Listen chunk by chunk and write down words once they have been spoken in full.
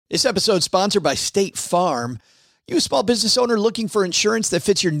This episode is sponsored by State Farm. You a small business owner looking for insurance that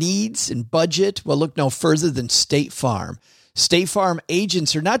fits your needs and budget? Well, look no further than State Farm. State Farm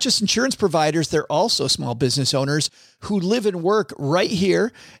agents are not just insurance providers, they're also small business owners who live and work right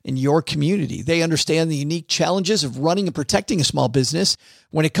here in your community. They understand the unique challenges of running and protecting a small business.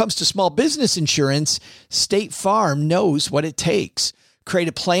 When it comes to small business insurance, State Farm knows what it takes. Create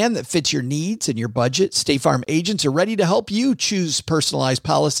a plan that fits your needs and your budget. State Farm agents are ready to help you choose personalized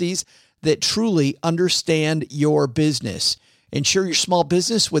policies that truly understand your business. Insure your small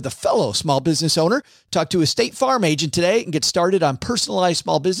business with a fellow small business owner. Talk to a State Farm agent today and get started on personalized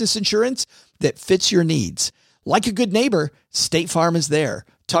small business insurance that fits your needs. Like a good neighbor, State Farm is there.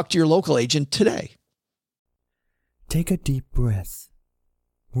 Talk to your local agent today. Take a deep breath.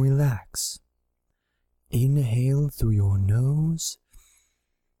 Relax. Inhale through your nose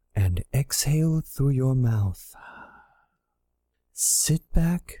and exhale through your mouth. Sit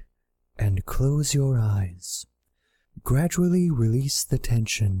back and close your eyes. Gradually release the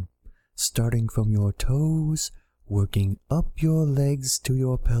tension, starting from your toes, working up your legs to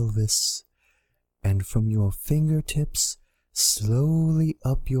your pelvis, and from your fingertips, slowly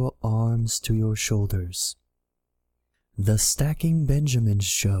up your arms to your shoulders. The Stacking Benjamins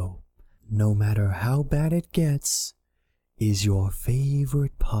Show, no matter how bad it gets, is your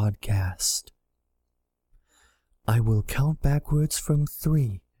favorite podcast. I will count backwards from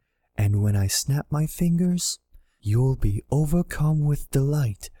 3, and when I snap my fingers, you'll be overcome with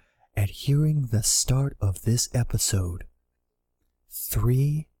delight at hearing the start of this episode.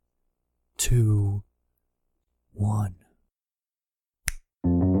 3, 2, 1.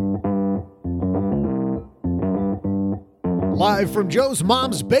 Live from Joe's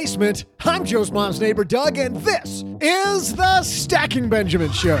mom's basement, I'm Joe's mom's neighbor, Doug, and this is the Stacking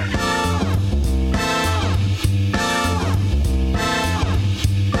Benjamin Show.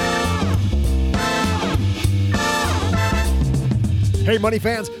 Hey, money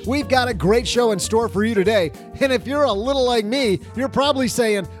fans, we've got a great show in store for you today. And if you're a little like me, you're probably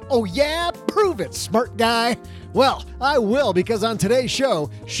saying, "Oh yeah, prove it, smart guy." Well, I will, because on today's show,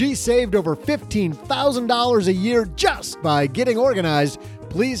 she saved over $15,000 a year just by getting organized.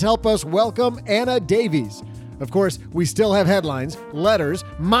 Please help us welcome Anna Davies. Of course, we still have headlines, letters,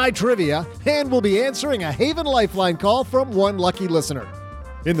 my trivia, and we'll be answering a Haven Lifeline call from one lucky listener.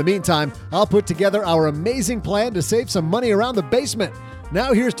 In the meantime, I'll put together our amazing plan to save some money around the basement.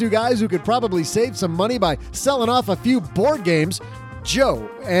 Now here's two guys who could probably save some money by selling off a few board games. Joe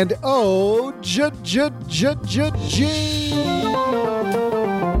and O-G.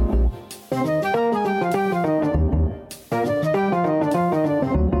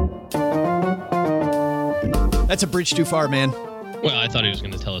 That's a bridge too far, man. Well, I thought he was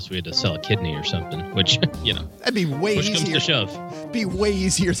going to tell us we had to sell a kidney or something, which, That'd be way push easier. comes to shove. Be way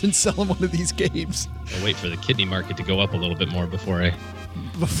easier than selling one of these games. I'll wait for the kidney market to go up a little bit more before I...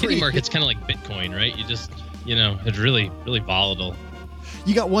 Kidney market's kind of like Bitcoin, right? You just, it's really, really volatile.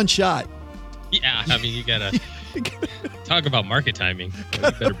 You got one shot. Yeah, I mean, you got to talk about market timing. You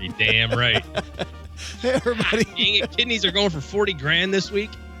better be damn right. Hey, everybody. Dang it, kidneys are going for $40,000 this week.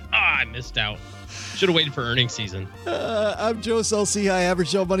 I missed out. Should have waited for earnings season. I'm Joe Saul-Sehy,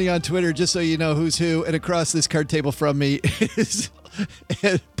 Average Joe Money on Twitter, just so you know who's who. And across this card table from me is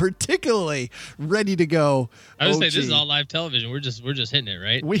particularly ready to go. I would say this is all live television. We're just hitting it,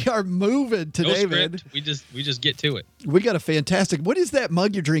 right? We are moving today, no script. man. We just get to it. We got a fantastic. What is that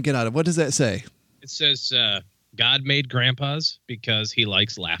mug you're drinking out of? What does that say? It says God made grandpas because he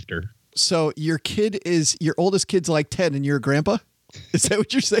likes laughter. So your oldest kid's like 10 and you're a grandpa? Is that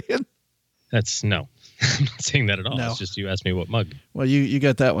what you're saying? No, I'm not saying that at all. No. It's just you asked me what mug. Well, you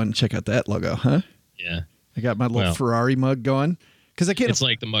got that one. Check out that logo, huh? Yeah. I got my little Ferrari mug going. Because I can't. It's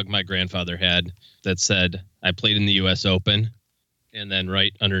like the mug my grandfather had that said, I played in the U.S. Open. And then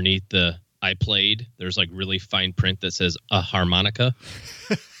right underneath the I played, there's like really fine print that says a harmonica.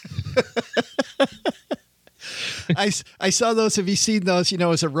 I saw those. Have you seen those?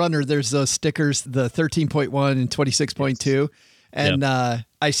 As a runner, there's those stickers, the 13.1 and 26.2. And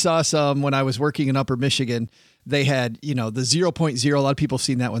I saw some when I was working in Upper Michigan. They had, the 0.0. A lot of people have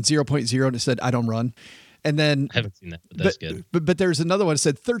seen that one, 0.0, and it said, I don't run. And then I haven't seen that, but that's good. But there's another one that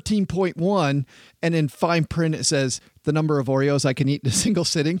said 13.1, and in fine print it says the number of Oreos I can eat in a single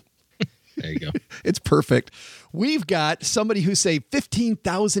sitting. There you go. It's perfect. We've got somebody who saved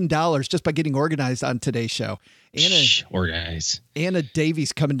 $15,000 just by getting organized on today's show. Anna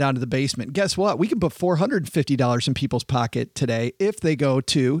Davies coming down to the basement. Guess what? We can put $450 in people's pocket today if they go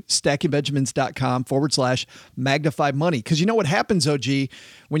to stackingbenjamins.com/magnify money. Because you know what happens, OG?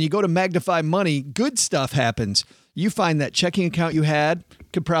 When you go to Magnify Money, good stuff happens. You find that checking account you had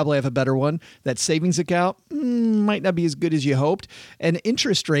could probably have a better one. That savings account might not be as good as you hoped. And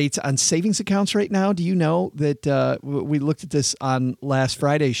interest rates on savings accounts right now, do you know that we looked at this on last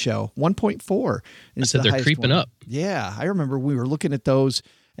Friday's show? 1.4 is they're creeping up. Yeah, I remember we were looking at those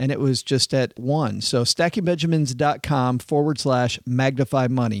and it was just at 1. So stackingbenjamins.com/magnify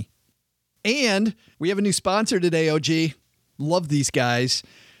money. And we have a new sponsor today, OG. Love these guys.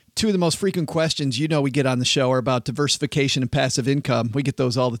 2 of the most frequent questions we get on the show are about diversification and passive income. We get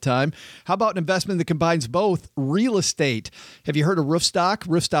those all the time. How about an investment that combines both? Real estate. Have you heard of Roofstock?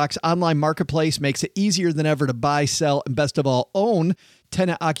 Roofstock's online marketplace makes it easier than ever to buy, sell, and best of all, own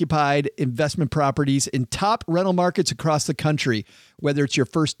tenant-occupied investment properties in top rental markets across the country, whether it's your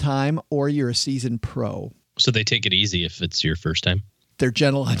first time or you're a seasoned pro. So they take it easy if it's your first time? They're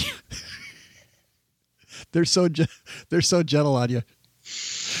gentle on you. They're so gentle on you.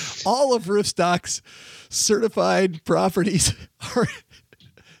 All of Roofstock's certified properties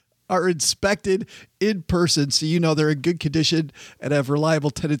are inspected in person, so they're in good condition and have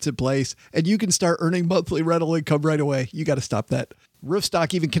reliable tenants in place, and you can start earning monthly rental income right away. You got to stop that.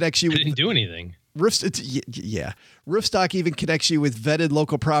 Roofstock even connects you. I didn't do anything. Roofstock even connects you with vetted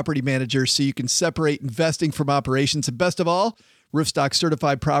local property managers, so you can separate investing from operations. And best of all, Roofstock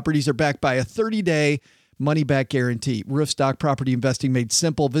certified properties are backed by a 30-day money-back guarantee. Roofstock property investing made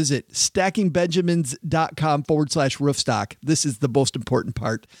simple. Visit stackingbenjamins.com/roofstock. This is the most important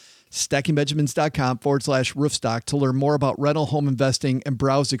part. stackingbenjamins.com/roofstock to learn more about rental home investing and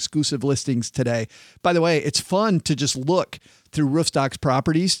browse exclusive listings today. By the way, it's fun to just look through Roofstock's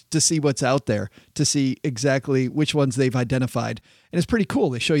properties to see what's out there, to see exactly which ones they've identified. And it's pretty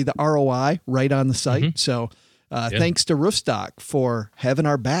cool. They show you the ROI right on the site. Mm-hmm. So thanks to Roofstock for having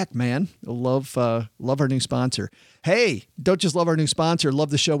our back, man. Love our new sponsor. Hey, don't just love our new sponsor. Love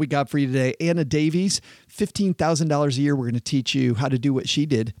the show we got for you today. Anna Davies, $15,000 a year. We're going to teach you how to do what she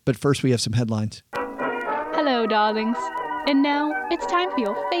did. But first, we have some headlines. Hello, darlings. And now it's time for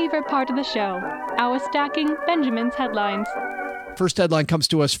your favorite part of the show, our Stacking Benjamins headlines. First headline comes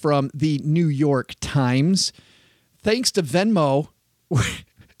to us from the New York Times. Thanks to Venmo,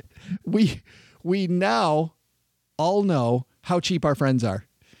 we now all know how cheap our friends are.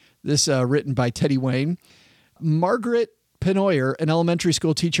 This written by Teddy Wayne. Margaret Penoyer, an elementary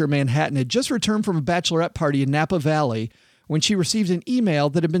school teacher in Manhattan, had just returned from a bachelorette party in Napa Valley when she received an email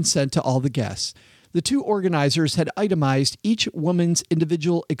that had been sent to all the guests. The 2 organizers had itemized each woman's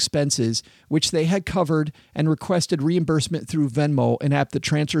individual expenses, which they had covered, and requested reimbursement through Venmo, an app that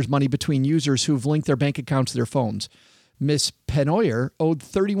transfers money between users who have linked their bank accounts to their phones. Miss Penoyer owed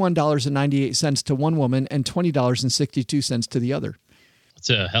 $31.98 to one woman and $20.62 to the other. It's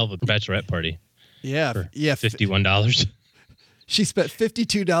a hell of a bachelorette party. Yeah. $51. She spent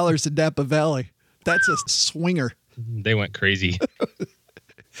 $52 in Napa Valley. That's a swinger. They went crazy.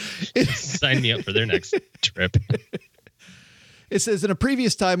 Sign me up for their next trip. It says, in a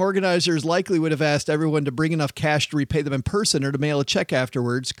previous time, organizers likely would have asked everyone to bring enough cash to repay them in person or to mail a check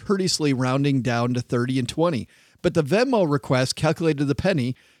afterwards, courteously rounding down to 30 and 20. But the Venmo request, calculated to the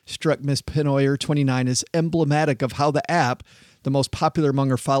penny, struck Miss Penoyer, 29, as emblematic of how the app, the most popular among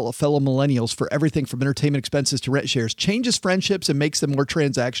her fellow millennials for everything from entertainment expenses to rent shares, changes friendships and makes them more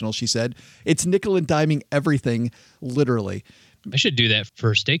transactional, she said. It's nickel and diming everything, literally. I should do that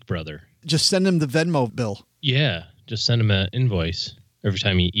for Steak Brother. Just send him the Venmo bill. Yeah, just send him an invoice every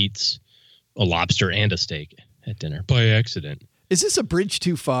time he eats a lobster and a steak at dinner by accident. Is this a bridge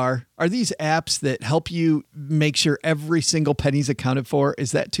too far? Are these apps that help you make sure every single penny's accounted for?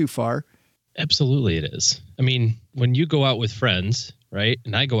 Is that too far? Absolutely it is. I mean, when you go out with friends, right?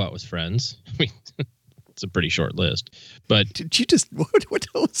 And I go out with friends. I mean, it's a pretty short list. But did you just what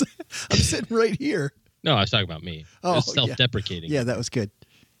was that? I'm sitting right here. No, I was talking about me. Oh, it's self-deprecating. Yeah, that was good.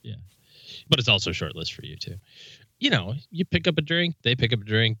 Yeah. But it's also a short list for you too. You pick up a drink, they pick up a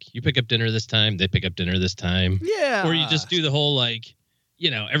drink. You pick up dinner this time, they pick up dinner this time. Yeah. Or you just do the whole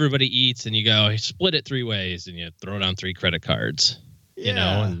everybody eats and you go split it 3 ways and you throw down 3 credit cards.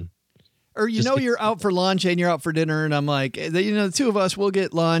 Yeah. Or you're out for lunch and you're out for dinner, and I'm like, the 2 of us will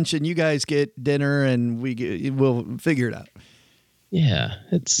get lunch and you guys get dinner, and we'll figure it out. Yeah,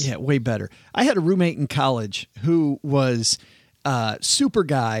 way better. I had a roommate in college who was super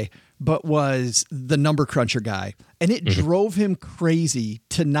guy, but was the number cruncher guy, and it drove him crazy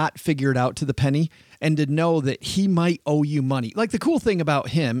to not figure it out to the penny and to know that he might owe you money. Like, the cool thing about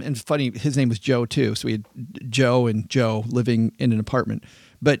him, and funny, his name was Joe too, so we had Joe and Joe living in an apartment.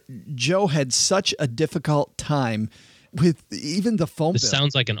 But Joe had such a difficult time with even the phone bill. This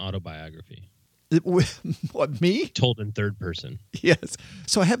sounds like an autobiography. What, me? Told in third person. Yes.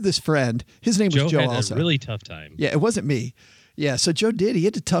 So I have this friend. His name was Joe had also. a really tough time. Yeah, it wasn't me. Yeah, so Joe did. He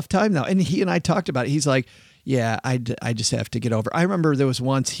had a tough time now. And he and I talked about it. He's like, yeah, I just have to get over. I remember there was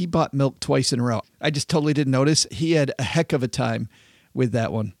once he bought milk twice in a row. I just totally didn't notice. He had a heck of a time with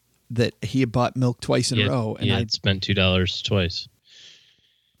that one, that he had bought milk twice in a row. And I spent $2 twice.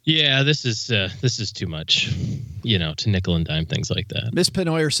 Yeah, this is too much, to nickel and dime things like that. Miss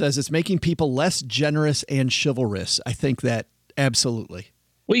Penoyer says it's making people less generous and chivalrous. I think that absolutely.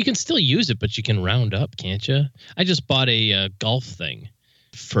 Well, you can still use it, but you can round up, can't you? I just bought a golf thing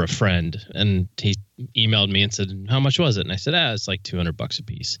for a friend, and he emailed me and said, "How much was it?" And I said, "It's like $200 a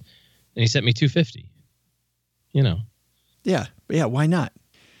piece." And he sent me $250. Yeah, why not?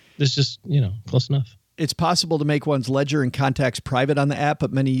 It's just, close enough. It's possible to make one's ledger and contacts private on the app,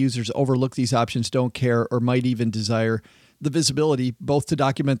 but many users overlook these options, don't care, or might even desire the visibility, both to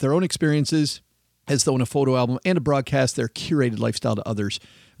document their own experiences as though in a photo album and to broadcast their curated lifestyle to others.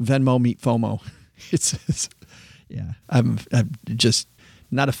 Venmo meet FOMO. Yeah, I'm just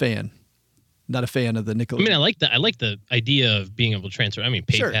not a fan. Not a fan of the nickel. I mean, I like the idea of being able to transfer. I mean,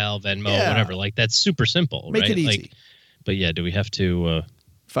 PayPal, sure. Venmo, whatever. Like, that's super simple. Make right? it easy. But yeah, do we have to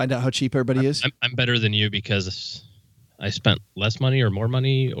find out how cheap everybody is? I'm better than you because I spent less money or more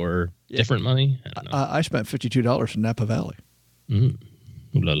money or different money. I don't know. I spent $52 in Napa Valley. Ooh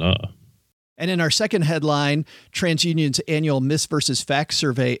la la. And in our second headline, TransUnion's annual Myths versus Facts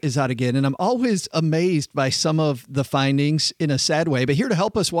survey is out again. And I'm always amazed by some of the findings in a sad way. But here to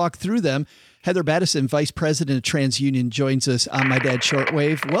help us walk through them, Heather Battison, Vice President of TransUnion, joins us on My Dad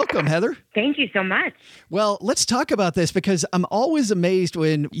Shortwave. Welcome, Heather. Thank you so much. Well, let's talk about this because I'm always amazed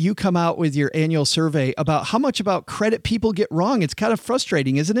when you come out with your annual survey about how much about credit people get wrong. It's kind of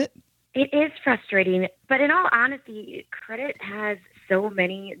frustrating, isn't it? It is frustrating. But in all honesty, credit has so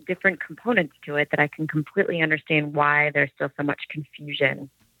many different components to it that I can completely understand why there's still so much confusion.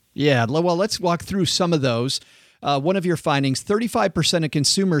 Yeah, well, let's walk through some of those. One of your findings, 35% of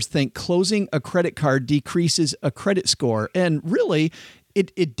consumers think closing a credit card decreases a credit score. And really,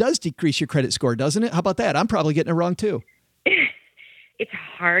 it does decrease your credit score, doesn't it? How about that? I'm probably getting it wrong, too. It's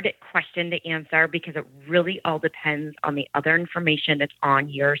a hard question to answer because it really all depends on the other information that's on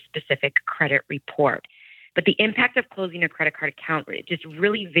your specific credit report. But the impact of closing a credit card account just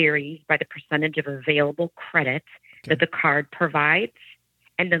really varies by the percentage of available credit that the card provides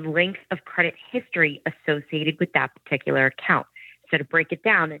and the length of credit history associated with that particular account. So to break it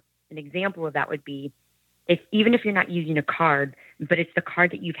down, an example of that would be even if you're not using a card, but it's the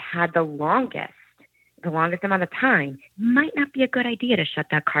card that you've had the longest amount of time, might not be a good idea to shut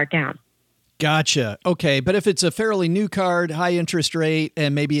that card down. Gotcha. Okay. But if it's a fairly new card, high interest rate,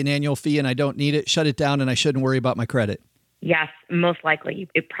 and maybe an annual fee and I don't need it, shut it down and I shouldn't worry about my credit. Yes, most likely.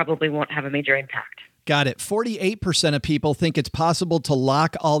 It probably won't have a major impact. Got it. 48% of people think it's possible to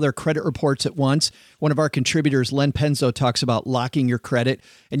lock all their credit reports at once. One of our contributors, Len Penzo, talks about locking your credit.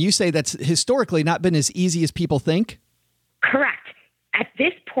 And you say that's historically not been as easy as people think? Correct. At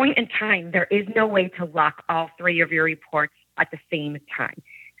this point in time, there is no way to lock all three of your reports at the same time.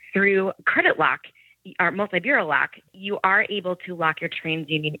 Through Credit Lock, or Multi-Bureau Lock, you are able to lock your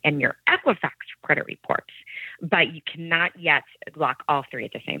TransUnion and your Equifax credit reports, but you cannot yet lock all three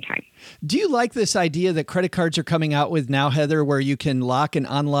at the same time. Do you like this idea that credit cards are coming out with now, Heather, where you can lock and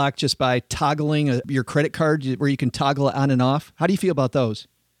unlock just by toggling your credit card, where you can toggle it on and off? How do you feel about those?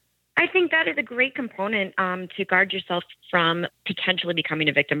 I think that is a great component to guard yourself from potentially becoming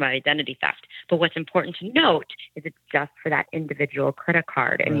a victim of identity theft. But what's important to note is it's just for that individual credit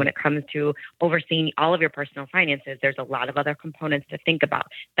card. And when it comes to overseeing all of your personal finances, there's a lot of other components to think about.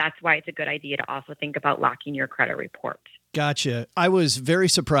 That's why it's a good idea to also think about locking your credit reports. Gotcha. I was very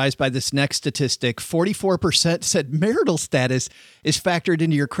surprised by this next statistic. 44% said marital status is factored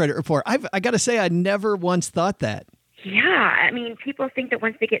into your credit report. I got to say, I never once thought that. Yeah, I mean, people think that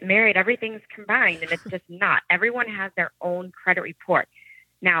once they get married, everything's combined, and it's just not. Everyone has their own credit report.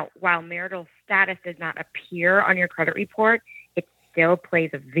 Now, while marital status does not appear on your credit report, it still plays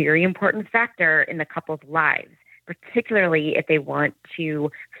a very important factor in the couple's lives, particularly if they want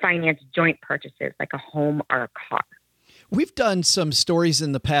to finance joint purchases like a home or a car. We've done some stories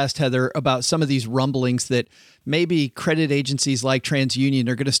in the past, Heather, about some of these rumblings that maybe credit agencies like TransUnion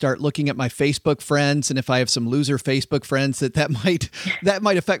are going to start looking at my Facebook friends. And if I have some loser Facebook friends, that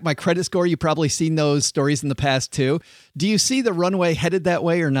might affect my credit score. You've probably seen those stories in the past, too. Do you see the runway headed that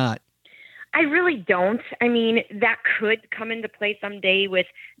way or not? I really don't. I mean, that could come into play someday with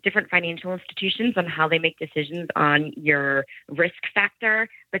different financial institutions on how they make decisions on your risk factor,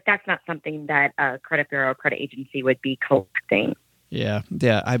 but that's not something that a credit bureau or credit agency would be collecting. Yeah.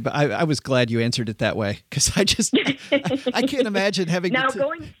 I was glad you answered it that way because I can't imagine having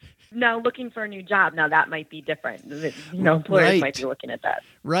looking for a new job. Now that might be different. Employers might be looking at that.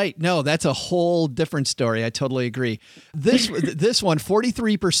 Right. No, that's a whole different story. I totally agree. This one,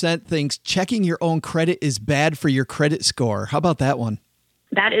 43% thinks checking your own credit is bad for your credit score. How about that one?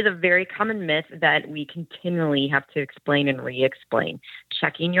 That is a very common myth that we continually have to explain and re-explain.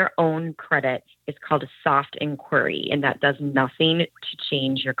 Checking your own credit is called a soft inquiry, and that does nothing to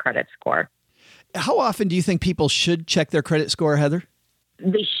change your credit score. How often do you think people should check their credit score, Heather?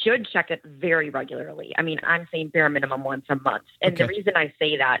 They should check it very regularly. I mean, I'm saying bare minimum once a month. And The reason I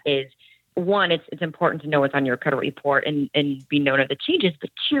say that is, one, it's important to know what's on your credit report and be known of the changes. But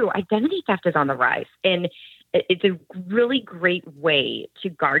two, identity theft is on the rise. And it's a really great way to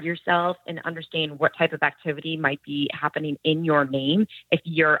guard yourself and understand what type of activity might be happening in your name if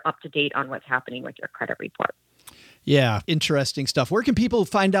you're up to date on what's happening with your credit report. Yeah, interesting stuff. Where can people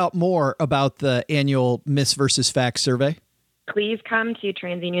find out more about the annual Myths versus Facts survey? Please come to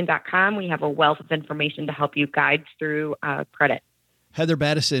transunion.com. We have a wealth of information to help you guide through credit. Heather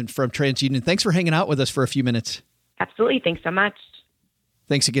Battison from TransUnion, thanks for hanging out with us for a few minutes. Absolutely. Thanks so much.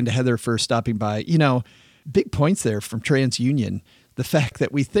 Thanks again to Heather for stopping by. Big points there from TransUnion. The fact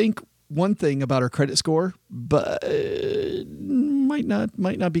that we think one thing about our credit score, but might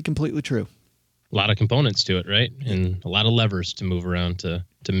not be completely true. A lot of components to it, right? And a lot of levers to move around to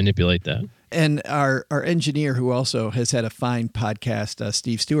manipulate that. And our engineer, who also has had a fine podcast,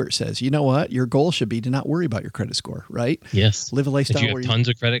 Steve Stewart, says, you know what? Your goal should be to not worry about your credit score, right? Yes. Live a lifestyle if you have tons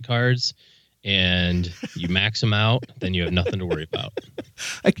of credit cards and you max them out, then you have nothing to worry about.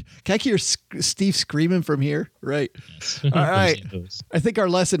 Can I hear Steve screaming from here? Right. Yes. All right. I think our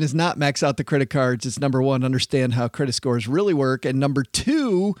lesson is not max out the credit cards. It's number one, understand how credit scores really work. And number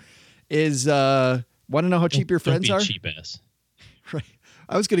two is want to know how cheap your friends are? Don't be a cheap ass. Right.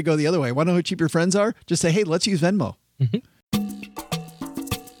 I was going to go the other way. Want to know how cheap your friends are? Just say, hey, let's use Venmo. Mm-hmm.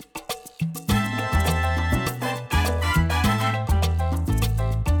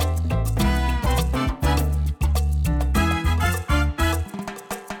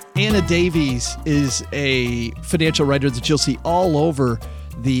 Anna Davies is a financial writer that you'll see all over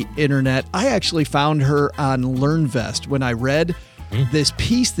the internet. I actually found her on LearnVest when I read this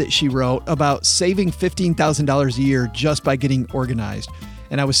piece that she wrote about saving $15,000 a year just by getting organized.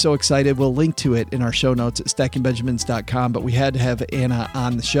 And I was so excited. We'll link to it in our show notes at stackingbenjamins.com, but we had to have Anna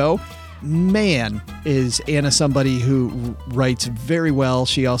on the show. Man, is Anna somebody who writes very well.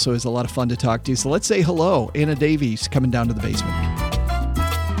 She also is a lot of fun to talk to. So let's say hello, Anna Davies, coming down to the basement.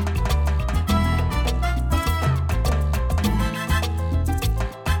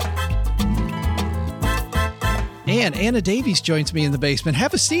 And Anna Davies joins me in the basement.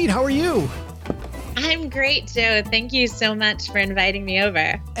 Have a seat. How are you? I'm great, Joe. Thank you so much for inviting me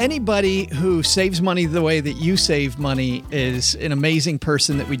over. Anybody who saves money the way that you save money is an amazing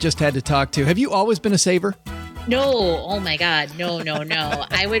person that we just had to talk to. Have you always been a saver? No. Oh my God. No.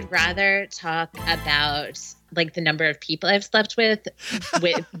 I would rather talk about like the number of people I've slept with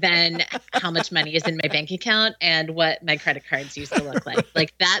than how much money is in my bank account and what my credit cards used to look like.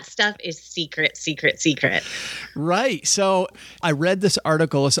 Like that stuff is secret. Right. So I read this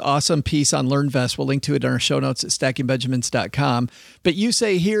article, this awesome piece on LearnVest. We'll link to it in our show notes at stackingbenjamins.com. But you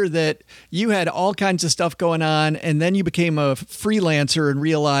say here that you had all kinds of stuff going on and then you became a freelancer and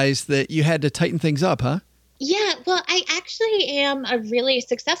realized that you had to tighten things up, huh? Yeah, well, I actually am a really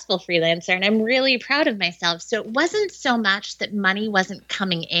successful freelancer and I'm really proud of myself. So it wasn't so much that money wasn't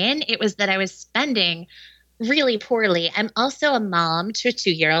coming in. It was that I was spending really poorly. I'm also a mom to a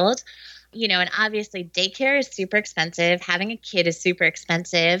 2-year-old, and obviously daycare is super expensive. Having a kid is super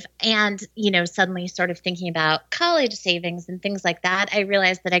expensive. And, suddenly sort of thinking about college savings and things like that, I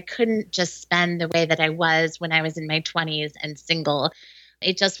realized that I couldn't just spend the way that I was when I was in my 20s and single.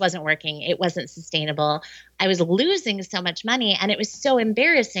 It just wasn't working. It wasn't sustainable. I was losing so much money and it was so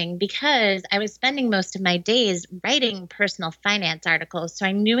embarrassing because I was spending most of my days writing personal finance articles. So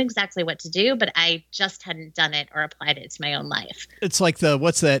I knew exactly what to do, but I just hadn't done it or applied it to my own life. It's like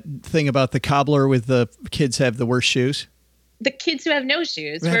what's that thing about the cobbler with the kids have the worst shoes? The kids who have no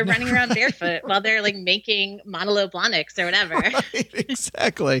shoes who are running around barefoot while they're like making Monologue Blahniks or whatever. Right,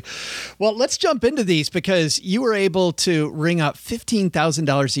 exactly. Well, let's jump into these because you were able to ring up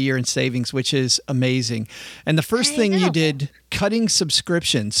 $15,000 a year in savings, which is amazing. And the first thing you did, cutting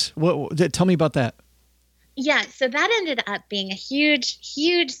subscriptions. Tell me about that. Yeah, so that ended up being a huge,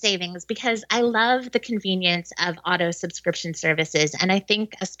 huge savings because I love the convenience of auto subscription services. And I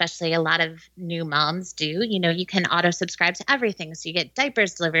think especially a lot of new moms do. You can auto subscribe to everything. So you get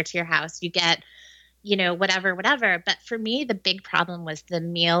diapers delivered to your house. You get, whatever. But for me, the big problem was the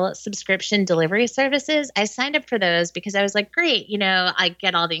meal subscription delivery services. I signed up for those because I was like, great, I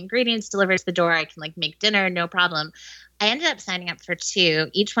get all the ingredients delivered to the door. I can like make dinner, no problem. I ended up signing up for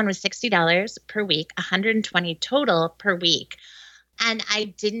 2. Each one was $60 per week, $120 total per week. And I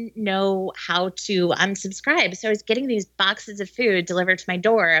didn't know how to unsubscribe. So I was getting these boxes of food delivered to my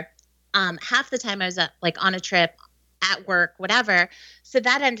door. Half the time I was on a trip, at work, whatever. So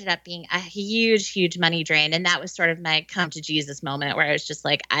that ended up being a huge, huge money drain. And that was sort of my come to Jesus moment where I was just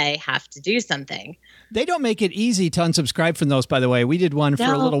like, I have to do something. They don't make it easy to unsubscribe from those, by the way. We did one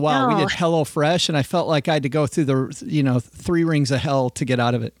for a little while. No. We did HelloFresh, and I felt like I had to go through the, 3 rings of hell to get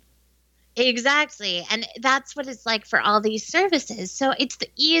out of it. Exactly. And that's what it's like for all these services. So it's the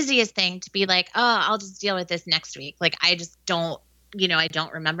easiest thing to be like, oh, I'll just deal with this next week. Like, I just don't, I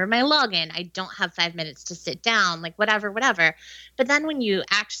don't remember my login. I don't have 5 minutes to sit down, like whatever. But then when you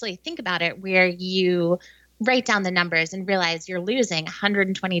actually think about it, where you write down the numbers and realize you're losing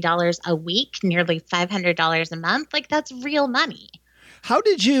 $120 a week, nearly $500 a month, like that's real money. How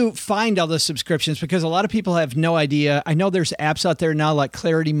did you find all the subscriptions? Because a lot of people have no idea. I know there's apps out there now like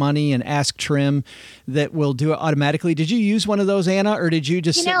Clarity Money and Ask Trim that will do it automatically. Did you use one of those, Anna, or did you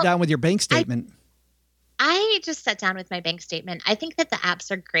just sit down with your bank statement? I just sat down with my bank statement. I think that the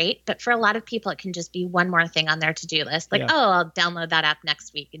apps are great, but for a lot of people, it can just be one more thing on their to-do list. Like, oh, I'll download that app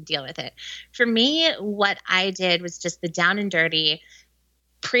next week and deal with it. For me, what I did was just the down and dirty,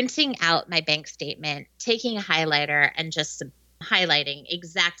 printing out my bank statement, taking a highlighter and just highlighting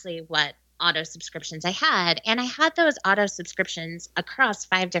exactly what auto subscriptions I had. And I had those auto subscriptions across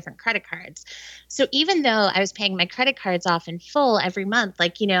 5 different credit cards. So even though I was paying my credit cards off in full every month,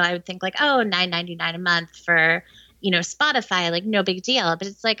 like, I would think like, oh, $9.99 a month for, Spotify, like no big deal. But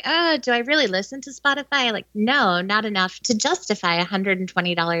it's like, oh, do I really listen to Spotify? Like, no, not enough to justify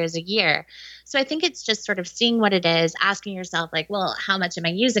 $120 a year. So I think it's just sort of seeing what it is, asking yourself like, well, how much am I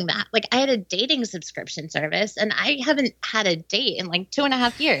using that? Like I had a dating subscription service and I haven't had a date in like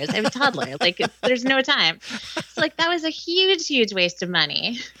 2.5 years. I have a toddler. There's no time. So like that was a huge, huge waste of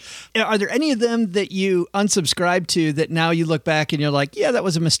money. Are there any of them that you unsubscribed to that now you look back and you're like, yeah, that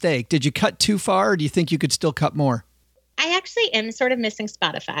was a mistake? Did you cut too far or do you think you could still cut more? I actually am sort of missing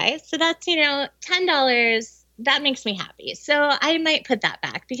Spotify. So that's, $10. That makes me happy. So I might put that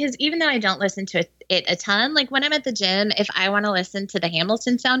back because even though I don't listen to it a ton, like when I'm at the gym, if I want to listen to the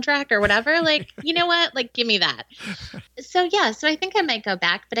Hamilton soundtrack or whatever, like, you know what, like give me that. So I think I might go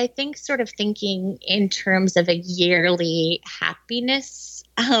back, but I think sort of thinking in terms of a yearly happiness,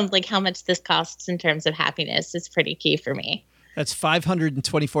 like how much this costs in terms of happiness is pretty key for me. That's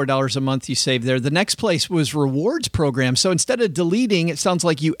 $524 a month you save there. The next place was rewards program. So instead of deleting, it sounds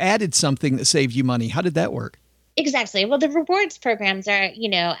like you added something that saved you money. How did that work? Exactly. Well, the rewards programs are,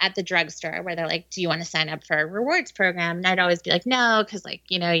 at the drugstore where they're like, do you want to sign up for a rewards program? And I'd always be like, no, because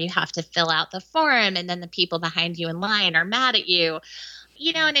you have to fill out the form and then the people behind you in line are mad at you.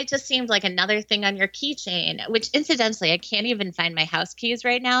 And it just seemed like another thing on your keychain, which incidentally, I can't even find my house keys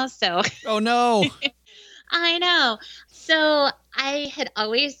right now. So, oh, no. I know. So I had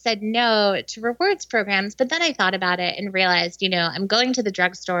always said no to rewards programs, but then I thought about it and realized, I'm going to the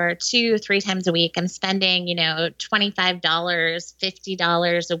drugstore 2-3 times a week. I'm spending, $25,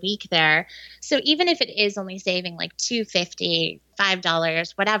 $50 a week there. So even if it is only saving like $2.50,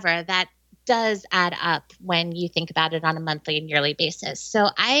 $5, whatever, that does add up when you think about it on a monthly and yearly basis. So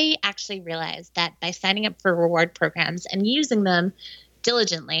I actually realized that by signing up for reward programs and using them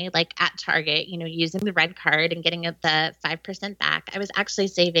diligently, like at Target, using the red card and getting the 5% back, I was actually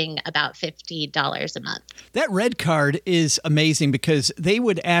saving about $50 a month. That red card is amazing because they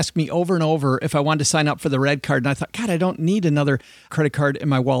would ask me over and over if I wanted to sign up for the red card. And I thought, God, I don't need another credit card in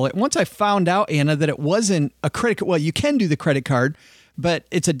my wallet. And once I found out, Anna, that it wasn't a credit card, well, you can do the credit card, but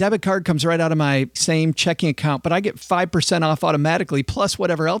it's a debit card, comes right out of my same checking account, but I get 5% off automatically plus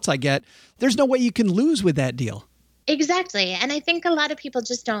whatever else I get. There's no way you can lose with that deal. Exactly. And I think a lot of people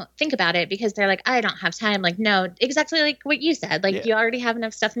just don't think about it because they're like, I don't have time. Like, no, exactly like what you said. Like, You already have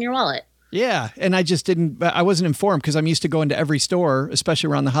enough stuff in your wallet. Yeah. And I wasn't informed because I'm used to going to every store,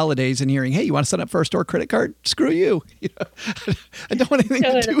 especially around the holidays, and hearing, hey, you want to sign up for a store credit card? Screw you. I don't want anything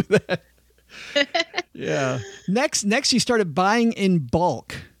to do with that. Yeah. Next, you started buying in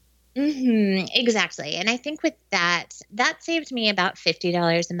bulk. Mm-hmm, exactly. And I think with that saved me about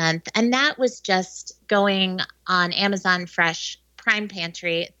 $50 a month. And that was just going on Amazon Fresh, Prime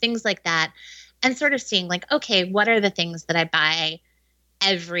Pantry, things like that, and sort of seeing like, okay, what are the things that I buy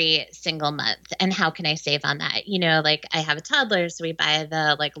every single month. And how can I save on that? You know, like I have a toddler, so we buy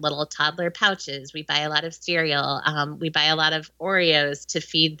the like little toddler pouches. We buy a lot of cereal. We buy a lot of Oreos to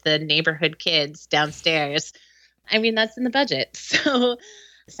feed the neighborhood kids downstairs. I mean, that's in the budget. So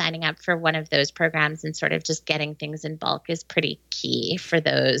signing up for one of those programs and sort of just getting things in bulk is pretty key for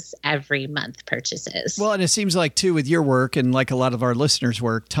those every month purchases. Well, and it seems like, too, with your work and like a lot of our listeners'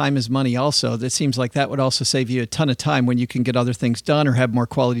 work, time is money also. That seems like that would also save you a ton of time when you can get other things done or have more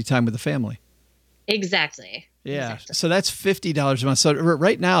quality time with the family. Exactly. Yeah. Exactly. So that's $50 a month. So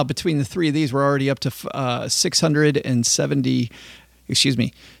right now, between the three of these, we're already up to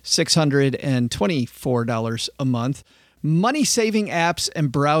 $624 a month. Money-saving apps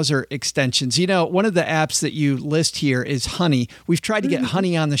and browser extensions. You know, one of the apps that you list here is Honey. We've tried to get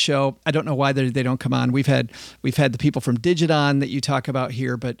Honey on the show. I don't know why they don't come on. We've had the people from Digit on that you talk about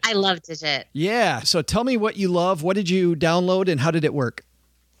here, but I love Digit. Yeah. So tell me what you love. What did you download and how did it work?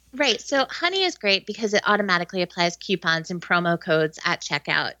 Right. So Honey is great because it automatically applies coupons and promo codes at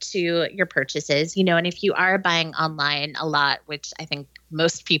checkout to your purchases. You know, and if you are buying online a lot, which I think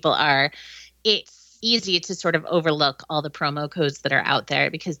most people are, it's easy to sort of overlook all the promo codes that are out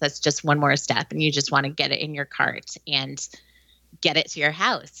there because that's just one more step and you just want to get it in your cart and get it to your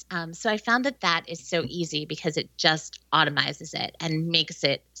house. So I found that is so easy because it just automizes it and makes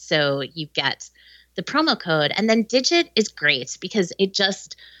it so you get the promo code. And then Digit is great because it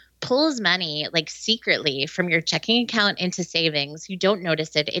just pulls money like secretly from your checking account into savings. You don't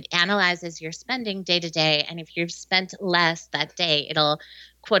notice it. It analyzes your spending day to day. And if you've spent less that day, it'll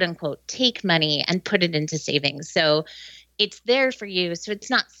quote unquote take money and put it into savings. So it's there for you. So it's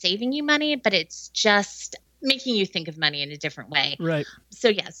not saving you money, but it's just making you think of money in a different way. Right. So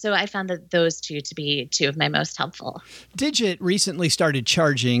yeah, so I found that those two to be two of my most helpful. Digit recently started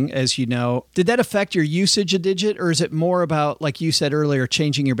charging, as you know. Did that affect your usage of Digit, or is it more about, like you said earlier,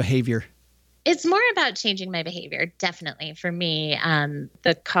 changing your behavior? It's more about changing my behavior, definitely. For me,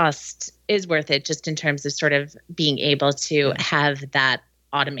 the cost is worth it just in terms of sort of being able to have that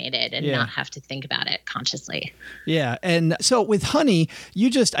automated and not have to think about it consciously. Yeah. And so with Honey,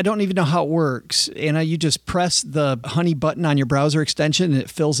 I don't even know how it works. Anna, you just press the Honey button on your browser extension and it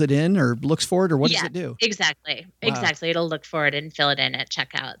fills it in or looks for it, or what does it do? Exactly. Wow. Exactly. It'll look for it and fill it in at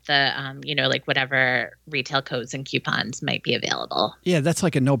checkout. The, like whatever retail codes and coupons might be available. Yeah. That's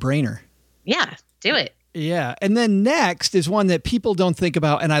like a no-brainer. Yeah. Do it. Yeah. And then next is one that people don't think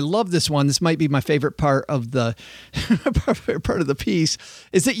about. And I love this one. This might be my favorite part of the piece,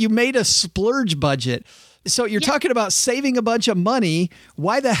 is that you made a splurge budget. So you're talking about saving a bunch of money.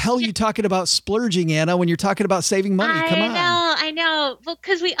 Why the hell are you talking about splurging, Anna, when you're talking about saving money? Come on. I know. Well,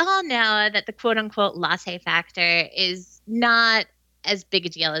 because we all know that the quote unquote latte factor is not as big a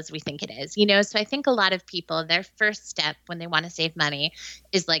deal as we think it is, you know? So I think a lot of people, their first step when they want to save money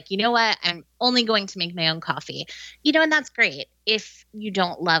is like, you know what? I'm only going to make my own coffee, and that's great. If you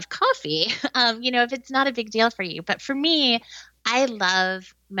don't love coffee, if it's not a big deal for you, but for me, I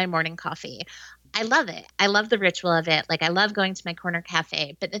love my morning coffee. I love it. I love the ritual of it. Like I love going to my corner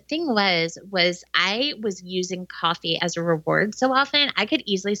cafe. But the thing was I was using coffee as a reward so often. I could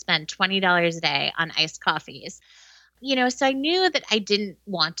easily spend $20 a day on iced coffees. So I knew that I didn't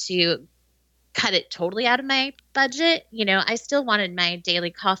want to cut it totally out of my budget. I still wanted my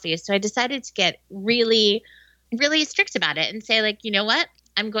daily coffee. So I decided to get really, really strict about it and say, like, you know what?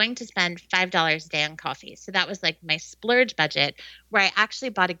 I'm going to spend $5 a day on coffee. So that was like my splurge budget, where I actually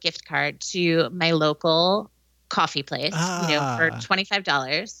bought a gift card to my local coffee place, for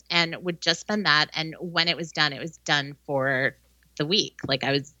 $25 and would just spend that. And when it was done for the week. Like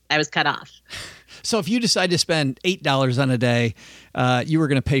I was cut off. So if you decide to spend $8 on a day, you were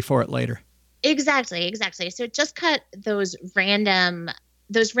going to pay for it later. Exactly. So it just cut those random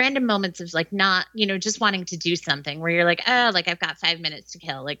moments of like not, just wanting to do something where you're like, oh, like I've got 5 minutes to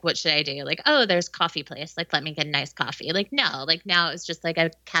kill. Like, what should I do? Like, oh, there's coffee place. Like, let me get a nice coffee. Like, no, like now it's just like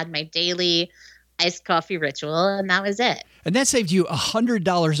I had my daily iced coffee ritual and that was it. And that saved you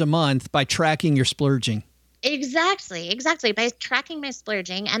 $100 a month by tracking your splurging. Exactly. By tracking my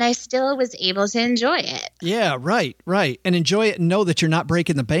splurging, and I still was able to enjoy it. Yeah, right. And enjoy it and know that you're not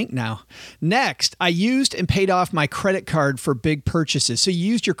breaking the bank now. Next, I used and paid off my credit card for big purchases. So you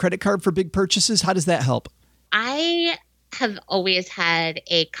used your credit card for big purchases. How does that help? I have always had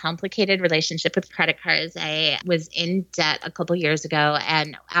a complicated relationship with credit cards. I was in debt a couple years ago,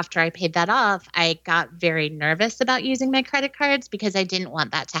 and after I paid that off, I got very nervous about using my credit cards because I didn't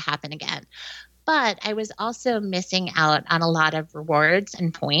want that to happen again. But I was also missing out on a lot of rewards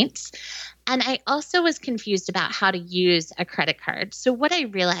and points. And I also was confused about how to use a credit card. So what I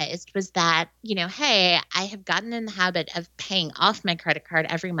realized was that, hey, I have gotten in the habit of paying off my credit card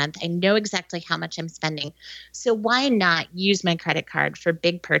every month. I know exactly how much I'm spending. So why not use my credit card for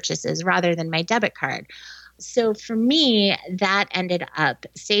big purchases rather than my debit card? So for me, that ended up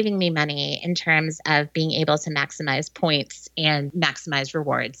saving me money in terms of being able to maximize points and maximize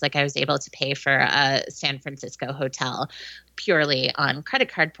rewards. Like I was able to pay for a San Francisco hotel purely on credit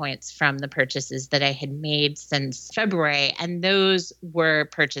card points from the purchases that I had made since February. And those were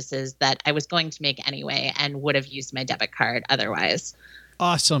purchases that I was going to make anyway and would have used my debit card otherwise.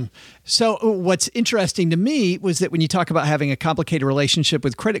 Awesome. So what's interesting to me was that when you talk about having a complicated relationship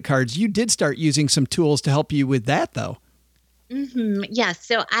with credit cards, you did start using some tools to help you with that, though. Mm-hmm. Yeah.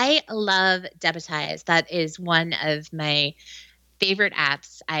 So I love Debitize. That is one of my favorite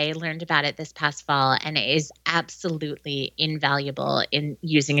apps. I learned about it this past fall, and it is absolutely invaluable in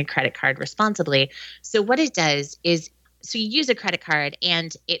using a credit card responsibly. So what it does is, so you use a credit card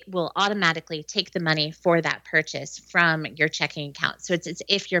and it will automatically take the money for that purchase from your checking account. So it's as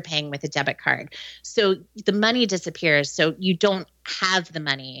if you're paying with a debit card. So the money disappears. So you don't have the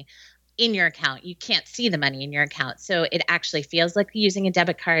money in your account. You can't see the money in your account. So it actually feels like using a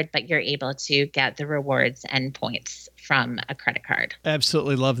debit card, but you're able to get the rewards and points from a credit card.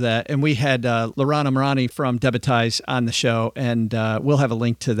 Absolutely love that. And we had Laurana Marani from Debitize on the show, and we'll have a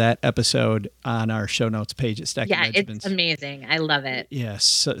link to that episode on our show notes page at Stacking Benjamins. It's amazing. I love it.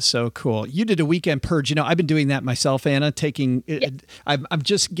 Yes, so cool. You did a weekend purge. I've been doing that myself, Anna, I'm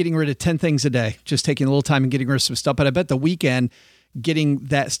just getting rid of 10 things a day, just taking a little time and getting rid of some stuff. But I bet the weekend, getting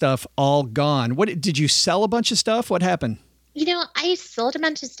that stuff all gone. What did you sell a bunch of stuff? What happened? I sold a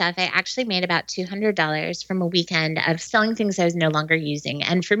bunch of stuff. I actually made about $200 from a weekend of selling things I was no longer using.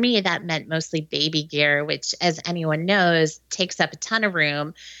 And for me, that meant mostly baby gear, which, as anyone knows, takes up a ton of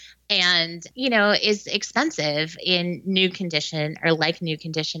room and, is expensive in new condition or like new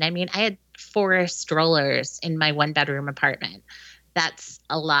condition. I mean, I had 4 strollers in my 1-bedroom apartment. That's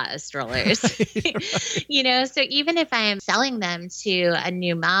a lot of strollers, right. So even if I am selling them to a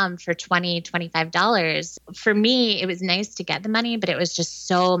new mom for $20, $25, for me, it was nice to get the money, but it was just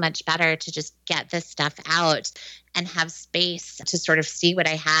so much better to just get this stuff out and have space to sort of see what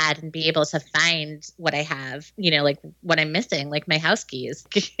I had and be able to find what I have, like what I'm missing, like my house keys.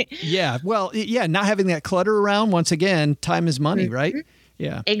 Yeah. Well, yeah. Not having that clutter around. Once again, time is money, mm-hmm. right?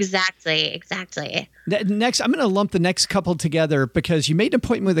 Yeah. Exactly. Next, I'm going to lump the next couple together because you made an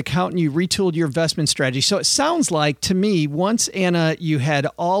appointment with an accountant, you retooled your investment strategy. So it sounds like to me, once, Anna, you had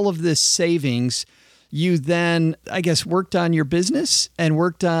all of this savings, you then, I guess, worked on your business and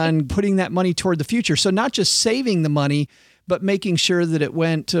worked on putting that money toward the future. So not just saving the money, but making sure that it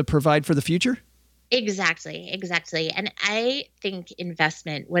went to provide for the future? Exactly. And I think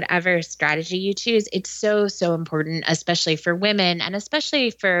investment, whatever strategy you choose, it's so, so important, especially for women and especially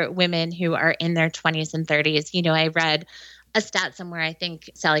for women who are in their 20s and 30s. I read a stat somewhere, I think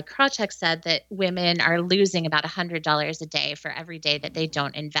Sally Krawcheck said that women are losing about $100 a day for every day that they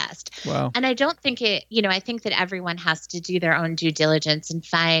don't invest. Wow. And I don't think I think that everyone has to do their own due diligence and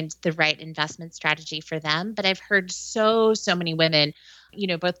find the right investment strategy for them. But I've heard so many women,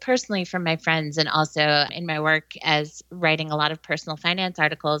 both personally from my friends and also in my work as writing a lot of personal finance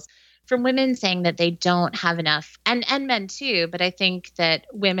articles, from women saying that they don't have enough, and men too, but I think that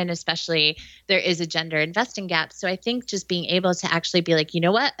women especially, there is a gender investing gap. So I think just being able to actually be like, you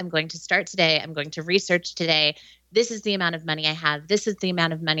know what, I'm going to start today. I'm going to research today. This is the amount of money I have. This is the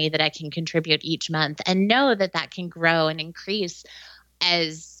amount of money that I can contribute each month, and know that that can grow and increase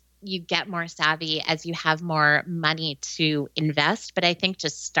as you get more savvy, as you have more money to invest. But I think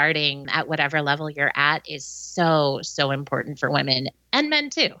just starting at whatever level you're at is so important for women and men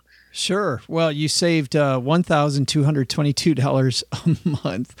too. Sure. Well, you saved $1,222 a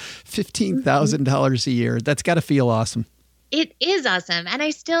month, $15,000 a year. That's got to feel awesome. It is awesome. And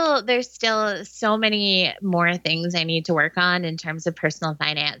there's still so many more things I need to work on in terms of personal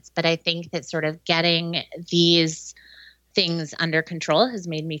finance. But I think that sort of getting these things under control has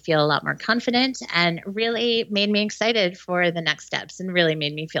made me feel a lot more confident and really made me excited for the next steps and really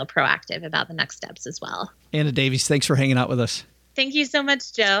made me feel proactive about the next steps as well. Anna Davies, thanks for hanging out with us. Thank you so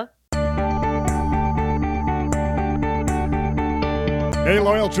much, Joe. Hey,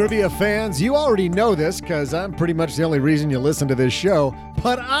 Loyal Trivia fans, you already know this because I'm pretty much the only reason you listen to this show,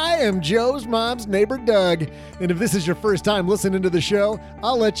 but I am Joe's mom's neighbor, Doug. And if this is your first time listening to the show,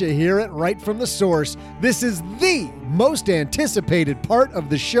 I'll let you hear it right from the source. This is the most anticipated part of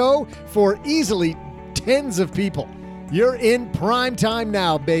the show for easily tens of people. You're in prime time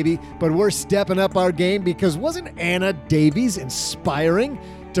now, baby, but we're stepping up our game because wasn't Anna Davies inspiring?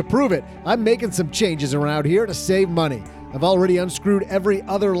 To prove it, I'm making some changes around here to save money. I've already unscrewed every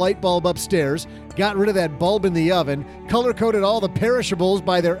other light bulb upstairs, got rid of that bulb in the oven, color-coded all the perishables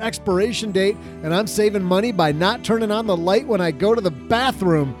by their expiration date, and I'm saving money by not turning on the light when I go to the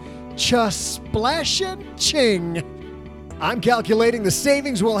bathroom. Splash and ching! I'm calculating the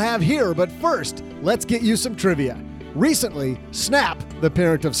savings we'll have here, but first, let's get you some trivia. Recently, Snap, the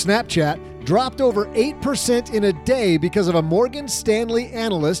parent of Snapchat, dropped over 8% in a day because of a Morgan Stanley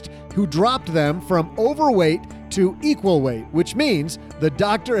analyst who dropped them from overweight to equal weight, which means the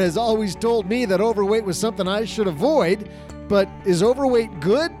doctor has always told me that overweight was something I should avoid. But is overweight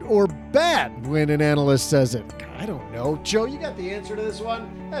good or bad when an analyst says it? I don't know. Joe, you got the answer to this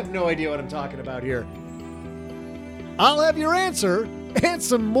one? I have no idea what I'm talking about here. I'll have your answer and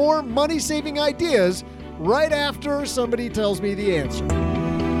some more money-saving ideas right after somebody tells me the answer.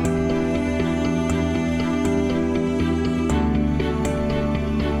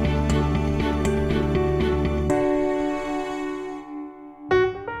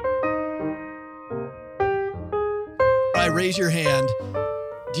 Raise your hand.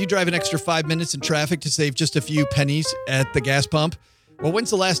 Do you drive an extra 5 minutes in traffic to save just a few pennies at the gas pump? Well,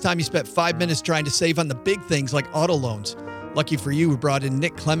 when's the last time you spent 5 minutes trying to save on the big things like auto loans? Lucky for you, we brought in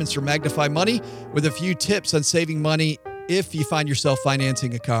Nick Clements from Magnify Money with a few tips on saving money if you find yourself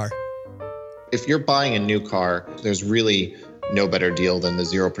financing a car. If you're buying a new car, there's really no better deal than the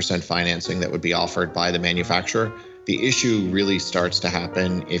 0% financing that would be offered by the manufacturer. The issue really starts to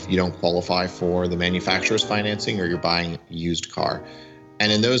happen if you don't qualify for the manufacturer's financing or you're buying a used car.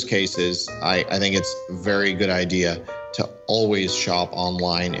 And in those cases, I think it's a very good idea to always shop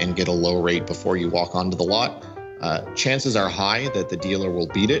online and get a low rate before you walk onto the lot. Chances are high that the dealer will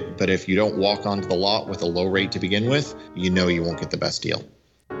beat it, but if you don't walk onto the lot with a low rate to begin with, you know you won't get the best deal.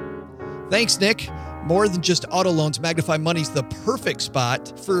 Thanks, Nick. More than just auto loans, Magnify Money's the perfect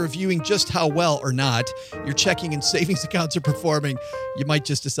spot for reviewing just how well or not your checking and savings accounts are performing. You might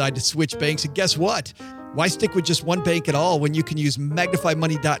just decide to switch banks, and guess what? Why stick with just one bank at all when you can use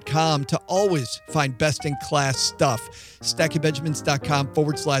MagnifyMoney.com to always find best-in-class stuff?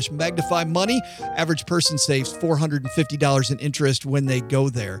 StackyBenjamins.com/Magnify Money. Average person saves $450 in interest when they go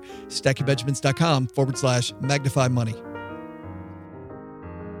there. StackyBenjamins.com/Magnify Money.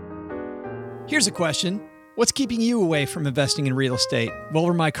 Here's a question. What's keeping you away from investing in real estate? Well,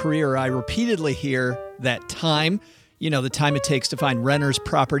 over my career, I repeatedly hear that time, the time it takes to find renters,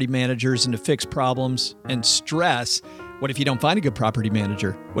 property managers, and to fix problems, and stress. What if you don't find a good property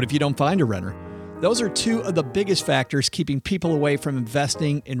manager? What if you don't find a renter? Those are two of the biggest factors keeping people away from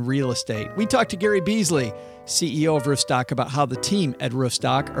investing in real estate. We talked to Gary Beasley, CEO of Roofstock, about how the team at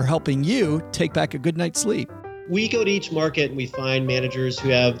Roofstock are helping you take back a good night's sleep. We go to each market and we find managers who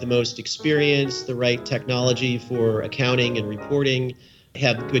have the most experience, the right technology for accounting and reporting,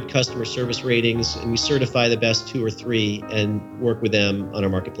 have good customer service ratings, and we certify the best 2 or 3 and work with them on our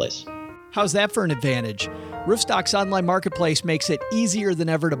marketplace. How's that for an advantage? Roofstock's online marketplace makes it easier than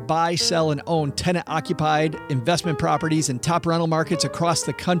ever to buy, sell, and own tenant-occupied investment properties in top rental markets across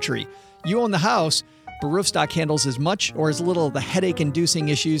the country. You own the house, but Roofstock handles as much or as little of the headache-inducing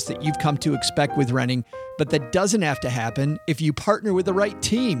issues that you've come to expect with renting, but that doesn't have to happen if you partner with the right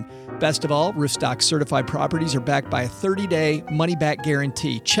team. Best of all, Roofstock certified properties are backed by a 30-day money-back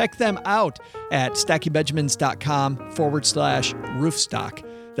guarantee. Check them out at StackyBenjamins.com/Roofstock.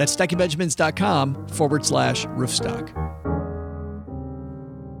 That's StackyBenjamins.com/Roofstock.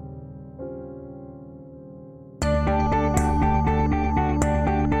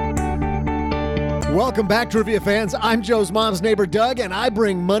 Welcome back, trivia fans. I'm Joe's mom's neighbor, Doug, and I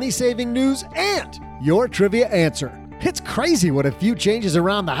bring money-saving news and your trivia answer. It's crazy what a few changes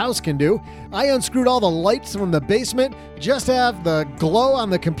around the house can do. I unscrewed all the lights from the basement, just have the glow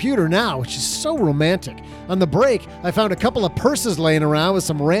on the computer now, which is so romantic. On the break, I found a couple of purses laying around with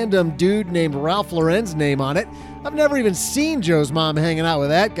some random dude named Ralph Lauren's name on it. I've never even seen Joe's mom hanging out with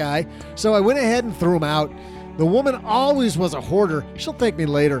that guy, so I went ahead and threw them out. The woman always was a hoarder. She'll thank me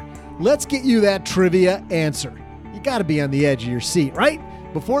later. Let's get you that trivia answer. You got to be on the edge of your seat, right?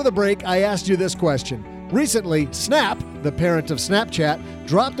 Before the break, I asked you this question. Recently, Snap, the parent of Snapchat,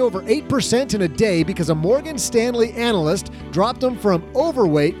 dropped over 8% in a day because a Morgan Stanley analyst dropped them from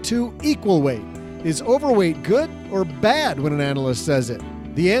overweight to equal weight. Is overweight good or bad when an analyst says it?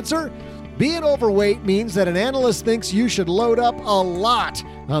 The answer? Being overweight means that an analyst thinks you should load up a lot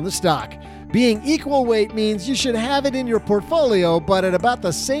on the stock. Being equal weight means you should have it in your portfolio, but at about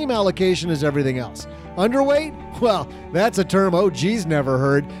the same allocation as everything else. Underweight? Well, that's a term OG's never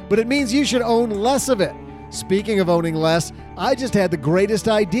heard, but it means you should own less of it. Speaking of owning less, I just had the greatest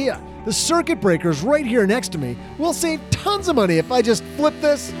idea. The circuit breaker's right here next to me. We'll save tons of money if I just flip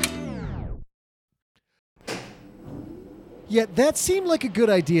this. Yet that seemed like a good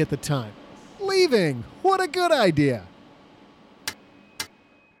idea at the time. Leaving, what a good idea.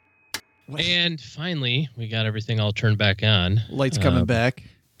 And finally, we got everything all turned back on. Lights coming back.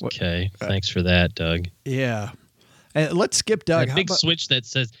 Okay, thanks for that, Doug. Yeah. Let's skip Doug. That big switch that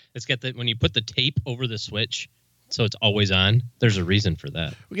says it's got that when you put the tape over the switch, so it's always on. There's a reason for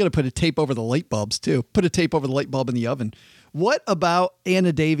that. We got to put a tape over the light bulbs too. Put a tape over the light bulb in the oven. What about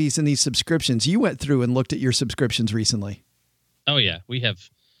Anna Davies and these subscriptions? You went through and looked at your subscriptions recently. Oh yeah, we have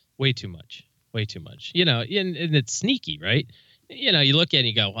way too much. Way too much. You know, and it's sneaky, right? You know, you look at it and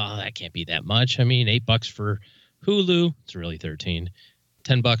you go, well, that can't be that much. I mean, $8 for Hulu, it's really 13.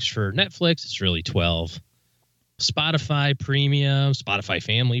 $10 for Netflix, it's really 12. Spotify Premium, Spotify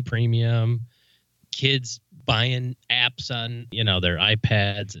Family Premium, kids buying apps on, you know, their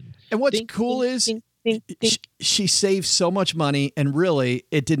iPads. And what's cool is she saves so much money, and really,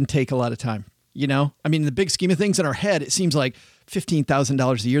 it didn't take a lot of time. You know, I mean, in the big scheme of things in our head, it seems like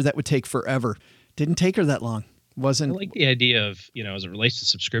 $15,000 a year, that would take forever. Didn't take her that long. Wasn't. I like the idea of, you know, as it relates to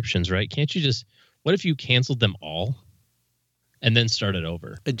subscriptions, right? Can't you just, what if you canceled them all and then started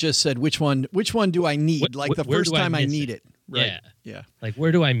over? It just said, which one do I need? Like the first time I need it. Right. Yeah. Yeah. Like,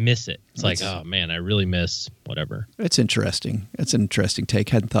 where do I miss it? It's like, oh man, I really miss whatever. It's interesting. It's an interesting take.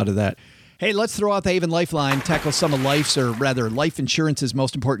 Hadn't thought of that. Hey, let's throw out the Haven Lifeline, tackle some of life's, or rather life insurance's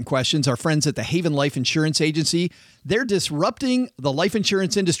most important questions. Our friends at the Haven Life Insurance Agency, they're disrupting the life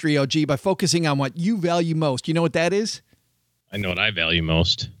insurance industry, OG, by focusing on what you value most. You know what that is? I know what I value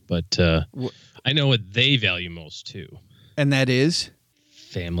most, but I know what they value most too. And that is?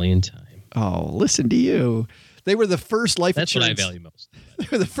 Family and time. Oh, listen to you. They were the first life insurance. That's what I value most. They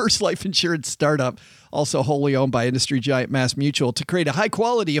were the first life insurance startup, also wholly owned by industry giant MassMutual, to create a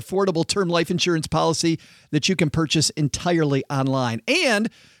high-quality, affordable term life insurance policy that you can purchase entirely online.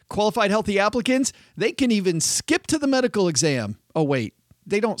 And qualified healthy applicants, they can even skip to the medical exam. Oh, wait.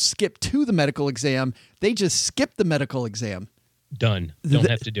 They don't skip to the medical exam. They just skip the medical exam. Done. Don't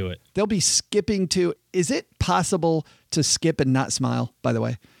have to do it. They'll be skipping to... Is it possible to skip and not smile, by the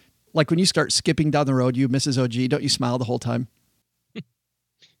way? Like when you start skipping down the road, you, Mrs. OG, don't you smile the whole time?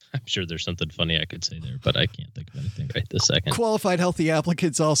 I'm sure there's something funny I could say there, but I can't think of anything right this second. Qualified healthy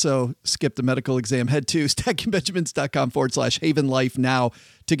applicants also skip the medical exam. Head to stackingbenjamins.com/Haven Life now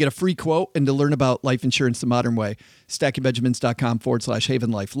to get a free quote and to learn about life insurance the modern way. stackingbenjamins.com/Haven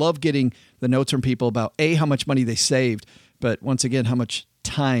Life. Love getting the notes from people about A, how much money they saved, but once again, how much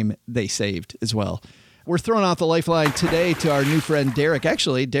time they saved as well. We're throwing out the lifeline today to our new friend, Derek.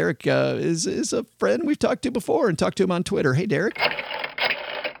 Actually, Derek is a friend we've talked to before and talked to him on Twitter. Hey, Derek.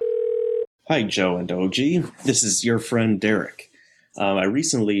 Hi, Joe and OG. This is your friend, Derek. I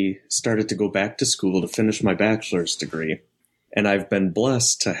recently started to go back to school to finish my bachelor's degree, and I've been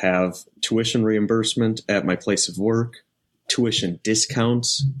blessed to have tuition reimbursement at my place of work, tuition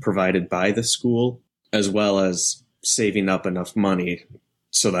discounts provided by the school, as well as saving up enough money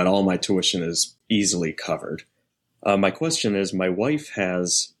so that all my tuition is easily covered. My question is, my wife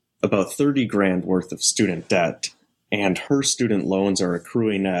has about 30 grand worth of student debt, and her student loans are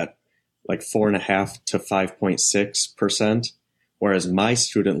accruing at like 4.5% to 5.6%, whereas my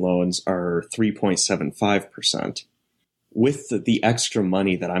student loans are 3.75%. With the extra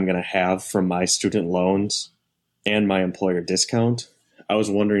money that I'm going to have from my student loans and my employer discount, I was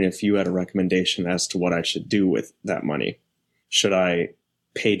wondering if you had a recommendation as to what I should do with that money. Should I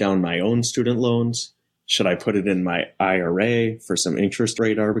pay down my own student loans? Should I put it in my IRA for some interest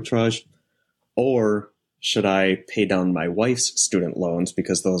rate arbitrage? Or should I pay down my wife's student loans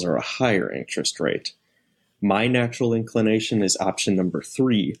because those are a higher interest rate? My natural inclination is option number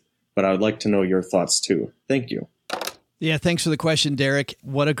 3, but I would like to know your thoughts too. Thank you. Yeah, thanks for the question, Derek.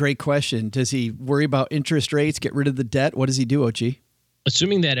 What a great question. Does he worry about interest rates, get rid of the debt? What does he do, OG?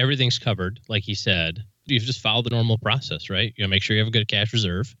 Assuming that everything's covered, like he said, you just follow the normal process, right? You know, make sure you have a good cash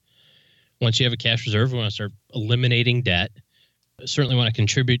reserve. Once you have a cash reserve, we want to start eliminating debt. Certainly want to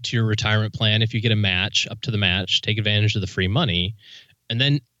contribute to your retirement plan. If you get a match, up to the match, take advantage of the free money. And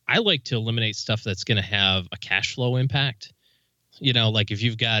then I like to eliminate stuff that's going to have a cash flow impact. You know, like if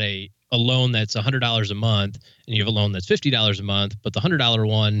you've got a loan that's $100 a month and you have a loan that's $50 a month, but the $100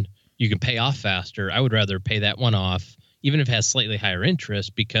 one you can pay off faster, I would rather pay that one off, even if it has slightly higher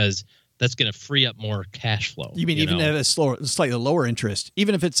interest, because that's going to free up more cash flow. You mean even if it's slightly lower interest?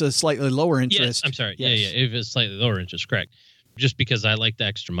 Even if it's a slightly lower interest? Yes, I'm sorry. Yes. Yeah. If it's slightly lower interest, correct. Just because I like the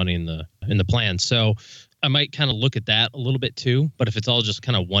extra money in the plan. So I might kind of look at that a little bit too. But if it's all just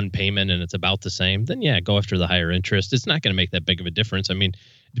kind of one payment and it's about the same, then yeah, go after the higher interest. It's not going to make that big of a difference. I mean,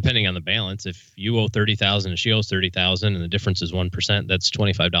 depending on the balance, if you owe $30,000 and she owes $30,000 and the difference is 1%, that's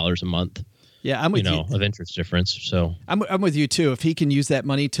 $25 a month. Yeah, I'm with you. Of interest difference. So I'm with you too. If he can use that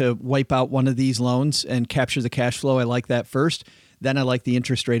money to wipe out one of these loans and capture the cash flow, I like that first. Then I like the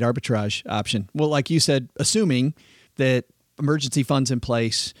interest rate arbitrage option. Well, like you said, assuming that emergency funds in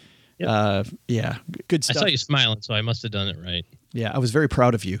place. Yep. Yeah, good stuff. I saw you smiling, so I must have done it right. Yeah, I was very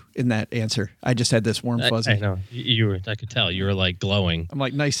proud of you in that answer. I just had this warm fuzzy. I know. You were. I could tell. You were like glowing. I'm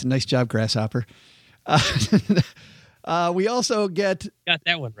like, nice job, Grasshopper. We also got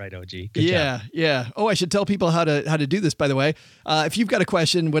that one right, OG. Good job. Yeah. Oh, I should tell people how to do this, by the way. If you've got a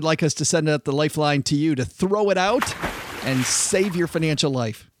question, would like us to send out the lifeline to you to throw it out and save your financial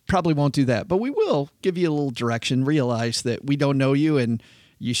life. Probably won't do that, but we will give you a little direction. Realize that we don't know you and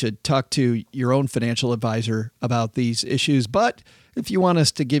you should talk to your own financial advisor about these issues. But if you want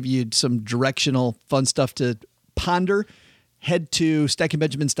us to give you some directional fun stuff to ponder, head to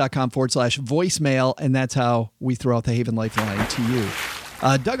stackingbenjamins.com/voicemail, and that's how we throw out the Haven Lifeline to you.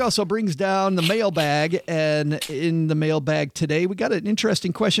 Doug also brings down the mailbag, and in the mailbag today, we got an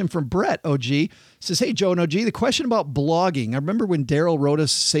interesting question from Brett, OG. It says, hey, Joe and OG, the question about blogging. I remember when Daryl wrote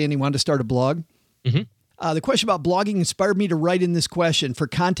us saying he wanted to start a blog. Mm-hmm. The question about blogging inspired me to write in this question. For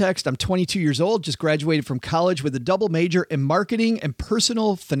context, I'm 22 years old, just graduated from college with a double major in marketing and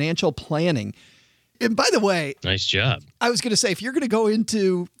personal financial planning. And by the way, nice job. I was going to say, if you're going to go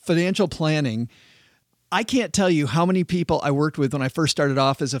into financial planning, I can't tell you how many people I worked with when I first started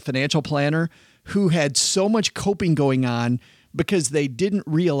off as a financial planner who had so much coping going on because they didn't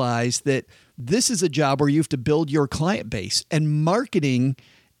realize that this is a job where you have to build your client base, and marketing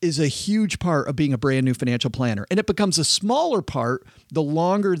is a huge part of being a brand new financial planner. And it becomes a smaller part the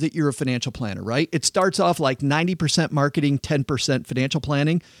longer that you're a financial planner, right? It starts off like 90% marketing, 10% financial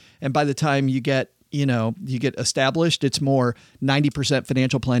planning. And by the time you get established, it's more 90%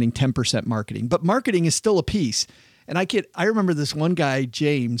 financial planning, 10% marketing. But marketing is still a piece. And I remember this one guy,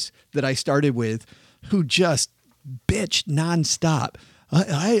 James, that I started with, who just bitched nonstop.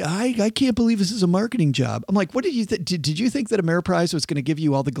 I can't believe this is a marketing job. I'm like, what did you think? Did you think that Ameriprise was going to give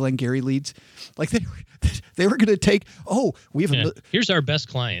you all the Glengarry leads? Like they were going to take, we have here's our best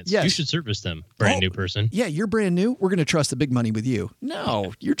clients. Yes. You should service them. Brand new person. Yeah, you're brand new. We're going to trust the big money with you.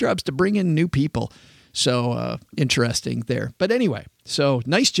 No, your job's to bring in new people. So interesting there. But anyway, so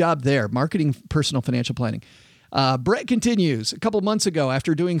nice job there. Marketing, personal financial planning. Brett continues. A couple months ago,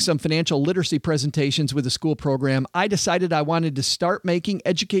 after doing some financial literacy presentations with a school program, I decided I wanted to start making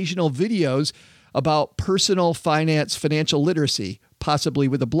educational videos about personal finance, financial literacy, possibly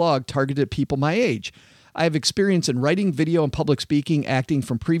with a blog targeted at people my age. I have experience in writing, video, and public speaking, acting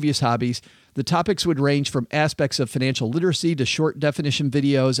from previous hobbies. The topics would range from aspects of financial literacy to short definition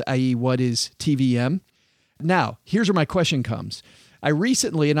videos, i.e. what is TVM? Now, here's where my question comes. I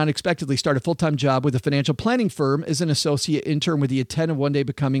recently and unexpectedly started a full-time job with a financial planning firm as an associate intern with the intent of one day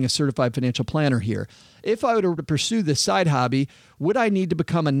becoming a certified financial planner here. If I were to pursue this side hobby, would I need to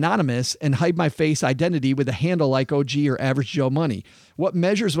become anonymous and hide my face identity with a handle like OG or Average Joe Money? What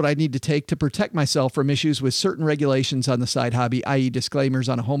measures would I need to take to protect myself from issues with certain regulations on the side hobby, i.e. disclaimers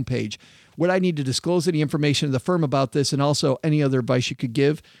on a homepage? Would I need to disclose any information to the firm about this, and also any other advice you could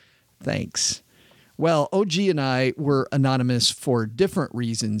give? Thanks. Well, OG and I were anonymous for different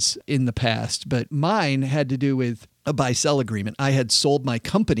reasons in the past, but mine had to do with a buy-sell agreement. I had sold my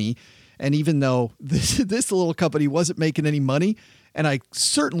company, and even though this little company wasn't making any money, and I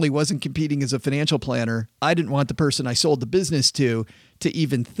certainly wasn't competing as a financial planner, I didn't want the person I sold the business to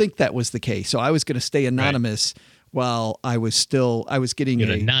even think that was the case. So I was going to stay anonymous while I was getting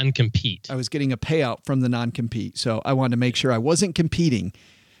a non-compete. I was getting a payout from the non-compete. So I wanted to make sure I wasn't competing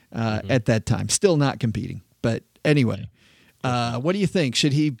at that time. Still not competing. But anyway, what do you think?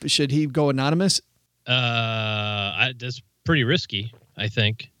 Should he go anonymous? That's pretty risky, I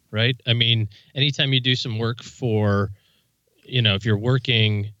think, right? I mean, anytime you do some work for, if you're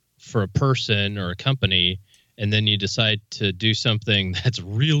working for a person or a company and then you decide to do something that's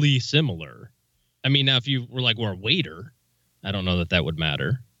really similar. I mean, now if you were we're a waiter, I don't know that would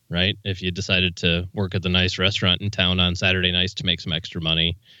matter, right? If you decided to work at the nice restaurant in town on Saturday nights to make some extra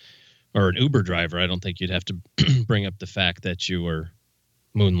money, or an Uber driver, I don't think you'd have to bring up the fact that you were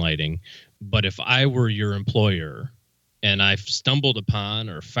moonlighting. But if I were your employer and I stumbled upon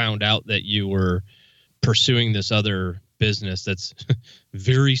or found out that you were pursuing this other business that's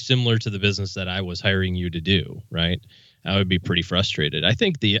very similar to the business that I was hiring you to do, right? I would be pretty frustrated. I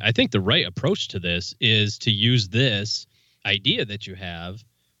think the right approach to this is to use this idea that you have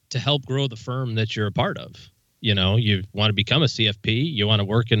to help grow the firm that you're a part of. You know, you want to become a CFP, you want to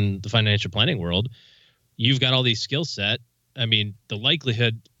work in the financial planning world. You've got all these skill set. I mean, the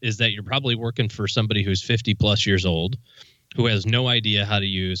likelihood is that you're probably working for somebody who's 50 plus years old, who has no idea how to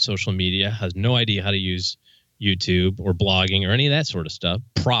use social media, has no idea how to use YouTube or blogging or any of that sort of stuff.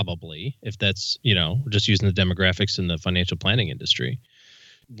 Probably, if that's, you know, just using the demographics in the financial planning industry.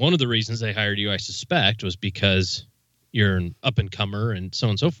 One of the reasons they hired you, I suspect, was because you're an up and comer and so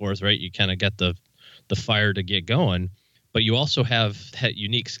on and so forth, right? You kind of got the fire to get going, but you also have that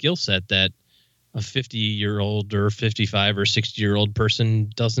unique skill set that a 50-year-old or 55 or 60-year-old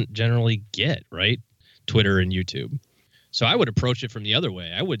person doesn't generally get, right? Twitter and YouTube. So I would approach it from the other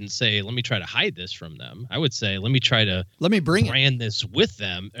way. I wouldn't say, let me try to hide this from them. I would say, let me brand this with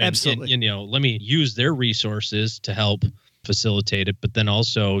them. Absolutely. And, you know, let me use their resources to help facilitate it, but then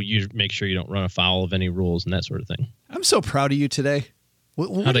also you make sure you don't run afoul of any rules and that sort of thing. I'm so proud of you today.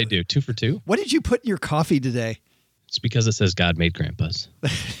 How'd I do? 2 for 2? What did you put in your coffee today? It's because it says God made grandpas.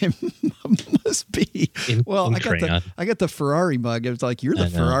 It must be. I got the Ferrari mug. It was like, you're the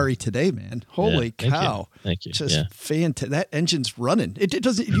Ferrari today, man. Holy cow. Thank you. Just fantastic. That engine's running. It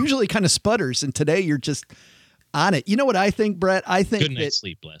usually kind of sputters, and today you're just on it. You know what I think, Brett? I think good night's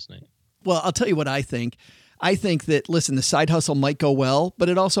sleep last night. Well, I'll tell you what I think. I think that, listen, the side hustle might go well, but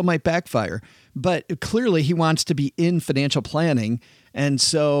it also might backfire. But clearly he wants to be in financial planning. And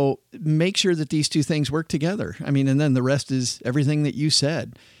so make sure that these two things work together. I mean, and then the rest is everything that you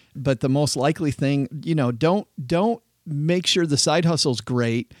said. But the most likely thing, you know, don't make sure the side hustle's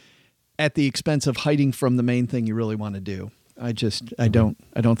great at the expense of hiding from the main thing you really want to do. I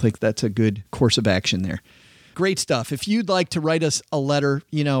don't think that's a good course of action there. Great stuff. If you'd like to write us a letter,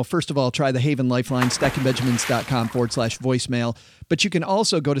 you know, first of all, try the Haven Lifeline, stackingbenjamins.com/voicemail. But you can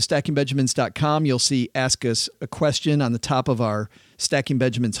also go to stackingbenjamins.com. You'll see Ask Us a Question on the top of our Stacking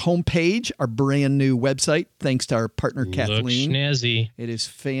Benjamins homepage, our brand new website, thanks to our partner, Kathleen. Looks snazzy. It is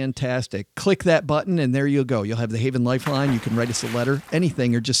fantastic. Click that button, and there you'll go. You'll have the Haven Lifeline. You can write us a letter,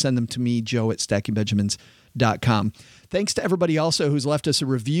 anything, or just send them to me, Joe, at stackingbenjamins.com. Thanks to everybody also who's left us a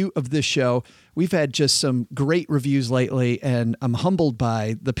review of this show. We've had just some great reviews lately, and I'm humbled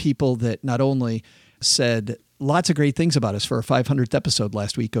by the people that not only said lots of great things about us for our 500th episode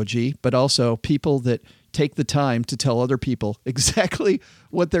last week, OG, but also people that take the time to tell other people exactly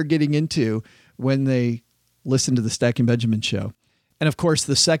what they're getting into when they listen to the Stacking Benjamin show. And of course,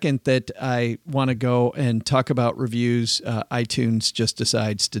 the second that I want to go and talk about reviews, iTunes just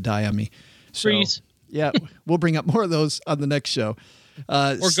decides to die on me. Freeze. Yeah, we'll bring up more of those on the next show.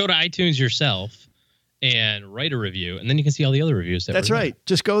 Or go to iTunes yourself and write a review, and then you can see all the other reviews. That's right.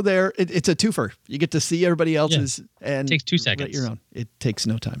 Just go there. It's a twofer. You get to see everybody else's. Yeah. And it takes 2 seconds. Write your own. It takes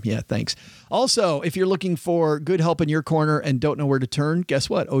no time. Yeah, thanks. Also, if you're looking for good help in your corner and don't know where to turn, guess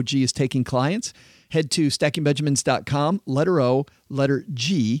what? OG is taking clients. Head to stackingbenjamins.com, letter O, letter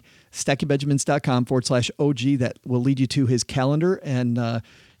G, stackingbenjamins.com/OG. That will lead you to his calendar, and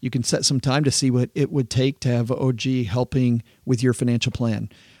you can set some time to see what it would take to have OG helping with your financial plan.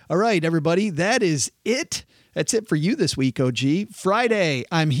 All right, everybody, that is it. That's it for you this week, OG. Friday,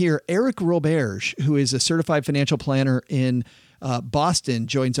 I'm here. Eric Roberge, who is a certified financial planner in Boston,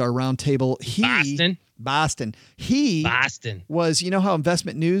 joins our roundtable. Boston. He was, you know how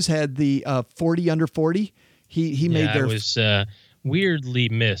Investment News had the 40 under 40? He made their... I was weirdly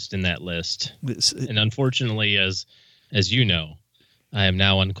missed in that list. And unfortunately, as you know, I am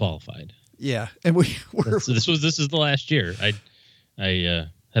now unqualified. Yeah, and we're this is the last year. I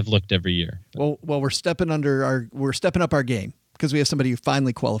have looked every year. Well, we're stepping up our game because we have somebody who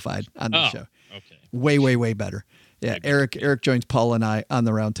finally qualified on the show. Okay. Way better. Yeah, Eric joins Paul and I on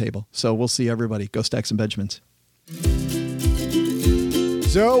the round table. So we'll see everybody. Go Stack some Benjamins.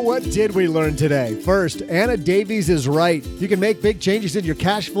 So what did we learn today? First, Anna Davies is right. You can make big changes in your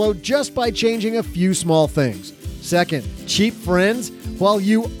cash flow just by changing a few small things. Second, cheap friends. While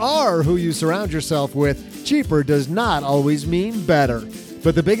you are who you surround yourself with, cheaper does not always mean better.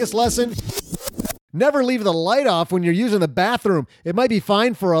 But the biggest lesson, never leave the light off when you're using the bathroom. It might be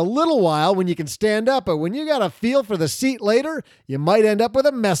fine for a little while when you can stand up, but when you got to feel for the seat later, you might end up with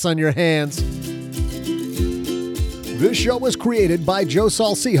a mess on your hands. This show was created by Joe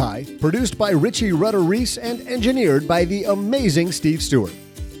Saul-Sehy, produced by Richie Rutter-Reese, and engineered by the amazing Steve Stewart.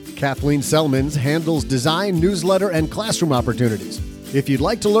 Kathleen Selmans handles design, newsletter, and classroom opportunities. If you'd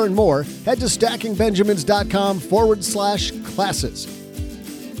like to learn more, head to stackingbenjamins.com/classes.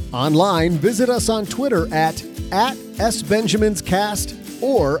 Online, visit us on Twitter at @SBenjaminsCast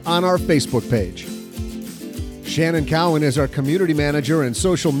or on our Facebook page. Shannon Cowan is our community manager and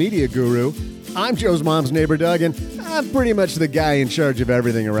social media guru. I'm Joe's mom's neighbor, Doug, and I'm pretty much the guy in charge of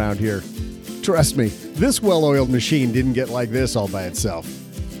everything around here. Trust me, this well-oiled machine didn't get like this all by itself.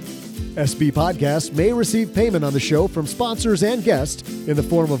 SB Podcasts may receive payment on the show from sponsors and guests in the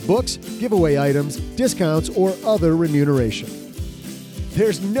form of books, giveaway items, discounts, or other remuneration.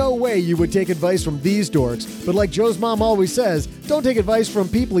 There's no way you would take advice from these dorks, but like Joe's mom always says, don't take advice from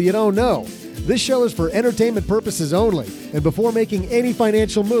people you don't know. This show is for entertainment purposes only, and before making any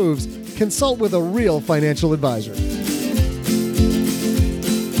financial moves, consult with a real financial advisor.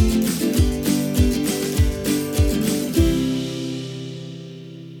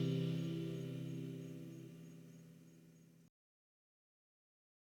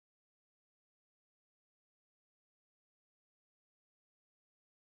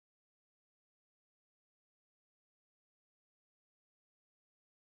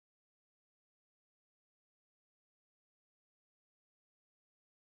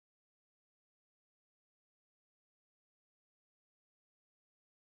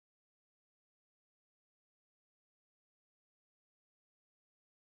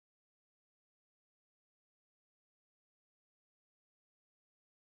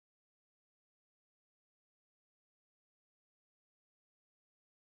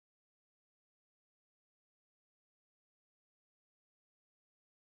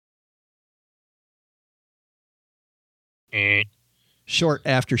 Short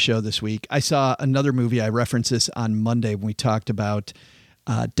after show this week. I saw another movie. I referenced this on Monday when we talked about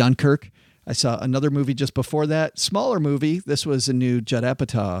Dunkirk. I saw another movie just before that. Smaller movie. This was a new Judd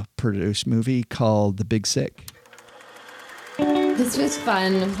Apatow produced movie called The Big Sick. This was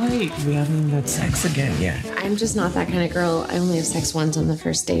fun. Wait, we haven't even had sex again yet. I'm just not that kind of girl. I only have sex once on the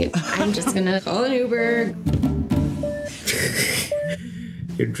first date. I'm just gonna call an Uber.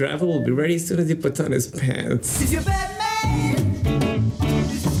 Your driver will be ready as soon as he puts on his pants.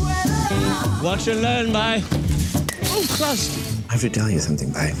 Watch and learn, bye. Oh, gosh. I have to tell you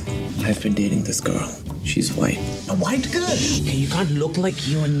something, bye. I've been dating this girl. She's white. A white girl? Hey, you can't look like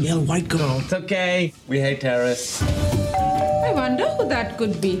you and yell white girl. It's okay. We hate terrorists. I wonder who that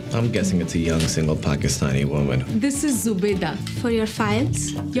could be. I'm guessing it's a young, single Pakistani woman. This is Zubeda. For your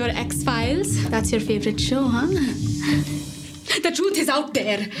files? Your X-Files? That's your favorite show, huh? The truth is out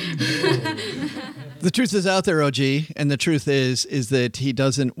there. The truth is out there, OG, and the truth is that he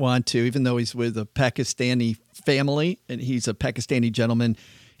doesn't want to, even though he's with a Pakistani family and he's a Pakistani gentleman,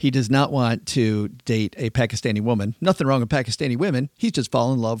 he does not want to date a Pakistani woman. Nothing wrong with Pakistani women. He's just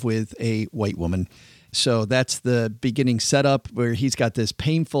fallen in love with a white woman. So that's the beginning setup where he's got this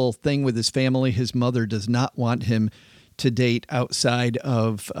painful thing with his family. His mother does not want him to date outside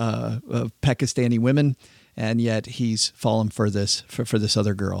of Pakistani women, and yet he's fallen for this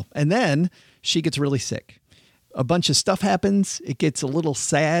other girl. And then she gets really sick. A bunch of stuff happens. It gets a little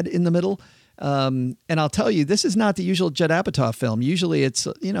sad in the middle. And I'll tell you, this is not the usual Judd Apatow film. Usually it's,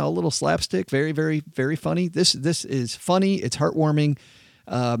 a little slapstick, very, very, very funny. This is funny. It's heartwarming.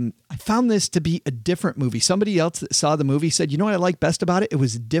 I found this to be a different movie. Somebody else that saw the movie said, you know what I like best about it? It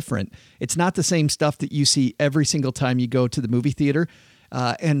was different. It's not the same stuff that you see every single time you go to the movie theater.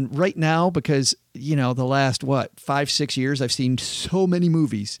 And right now, because, the last, 5-6 years, I've seen so many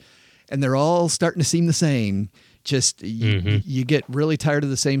movies and they're all starting to seem the same. Just you get really tired of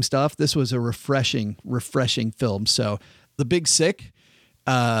the same stuff. This was a refreshing film. So The Big Sick,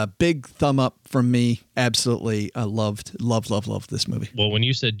 big thumb up from me. Absolutely. I loved this movie. Well, when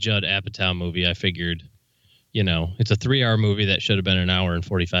you said Judd Apatow movie, I figured, it's a 3-hour movie that should have been an hour and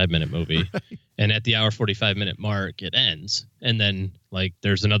 45-minute movie. Right. And at the hour 45-minute mark, it ends. And then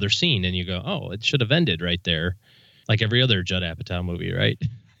there's another scene and you go, oh, it should have ended right there. Like every other Judd Apatow movie, right?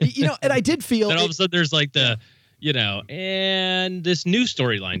 And I did feel that all of a sudden there's and this new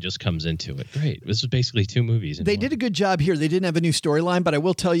storyline just comes into it. Great. This was basically 2 movies. They did a good job here. They didn't have a new storyline, but I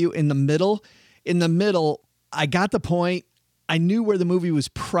will tell you in the middle, I got the point. I knew where the movie was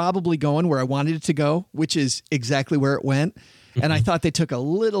probably going, where I wanted it to go, which is exactly where it went. And I thought they took a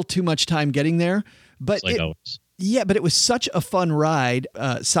little too much time getting there, but always. Yeah, but it was such a fun ride.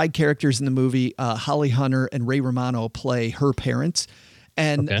 Side characters in the movie, Holly Hunter and Ray Romano play her parents.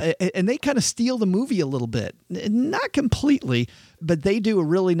 And they kind of steal the movie a little bit. Not completely, but they do a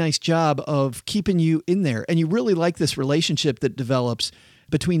really nice job of keeping you in there. And you really like this relationship that develops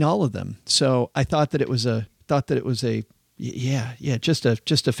between all of them. So I thought that it was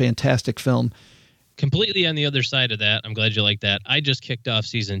just a fantastic film. Completely on the other side of that. I'm glad you like that. I just kicked off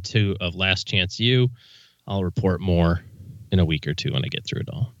season 2 of Last Chance U. I'll report more in a week or two when I get through it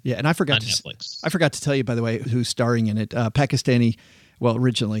all. Yeah, and I forgot to tell you, by the way, who's starring in it. Pakistani Well,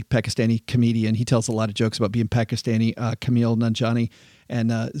 originally Pakistani comedian. He tells a lot of jokes about being Pakistani. Camille Nanjiani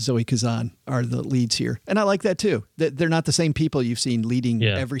and Zoe Kazan are the leads here. And I like that too. They're not the same people you've seen leading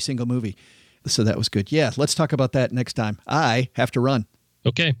every single movie. So that was good. Yeah, let's talk about that next time. I have to run.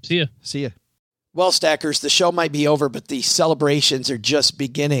 Okay, see ya. See ya. Well, Stackers, the show might be over, but the celebrations are just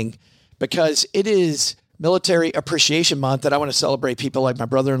beginning because it is Military Appreciation Month, and I want to celebrate people like my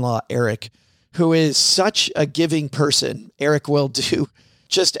brother-in-law, Eric, who is such a giving person. Eric will do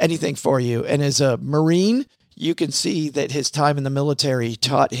just anything for you. And as a Marine, you can see that his time in the military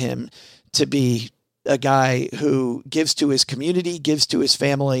taught him to be a guy who gives to his community, gives to his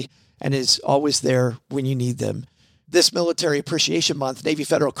family, and is always there when you need them. This Military Appreciation Month, Navy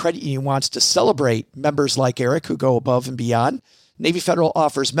Federal Credit Union wants to celebrate members like Eric who go above and beyond. Navy Federal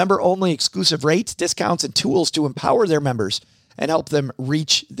offers member-only exclusive rates, discounts, and tools to empower their members and help them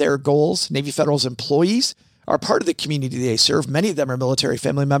reach their goals. Navy Federal's employees are part of the community they serve. Many of them are military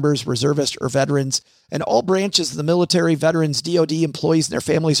family members, reservists, or veterans, and all branches of the military, veterans, DOD employees, and their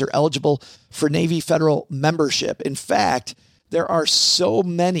families are eligible for Navy Federal membership. In fact, there are so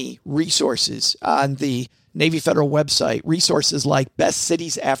many resources on the Navy Federal website, resources like Best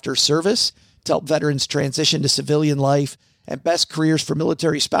Cities After Service to help veterans transition to civilian life, and Best Careers for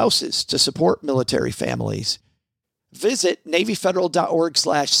Military Spouses to support military families. Visit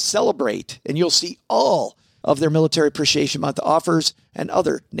NavyFederal.org/celebrate, and you'll see all of their Military Appreciation Month offers and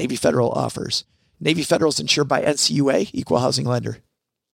other Navy Federal offers. Navy Federal is insured by NCUA, Equal Housing Lender.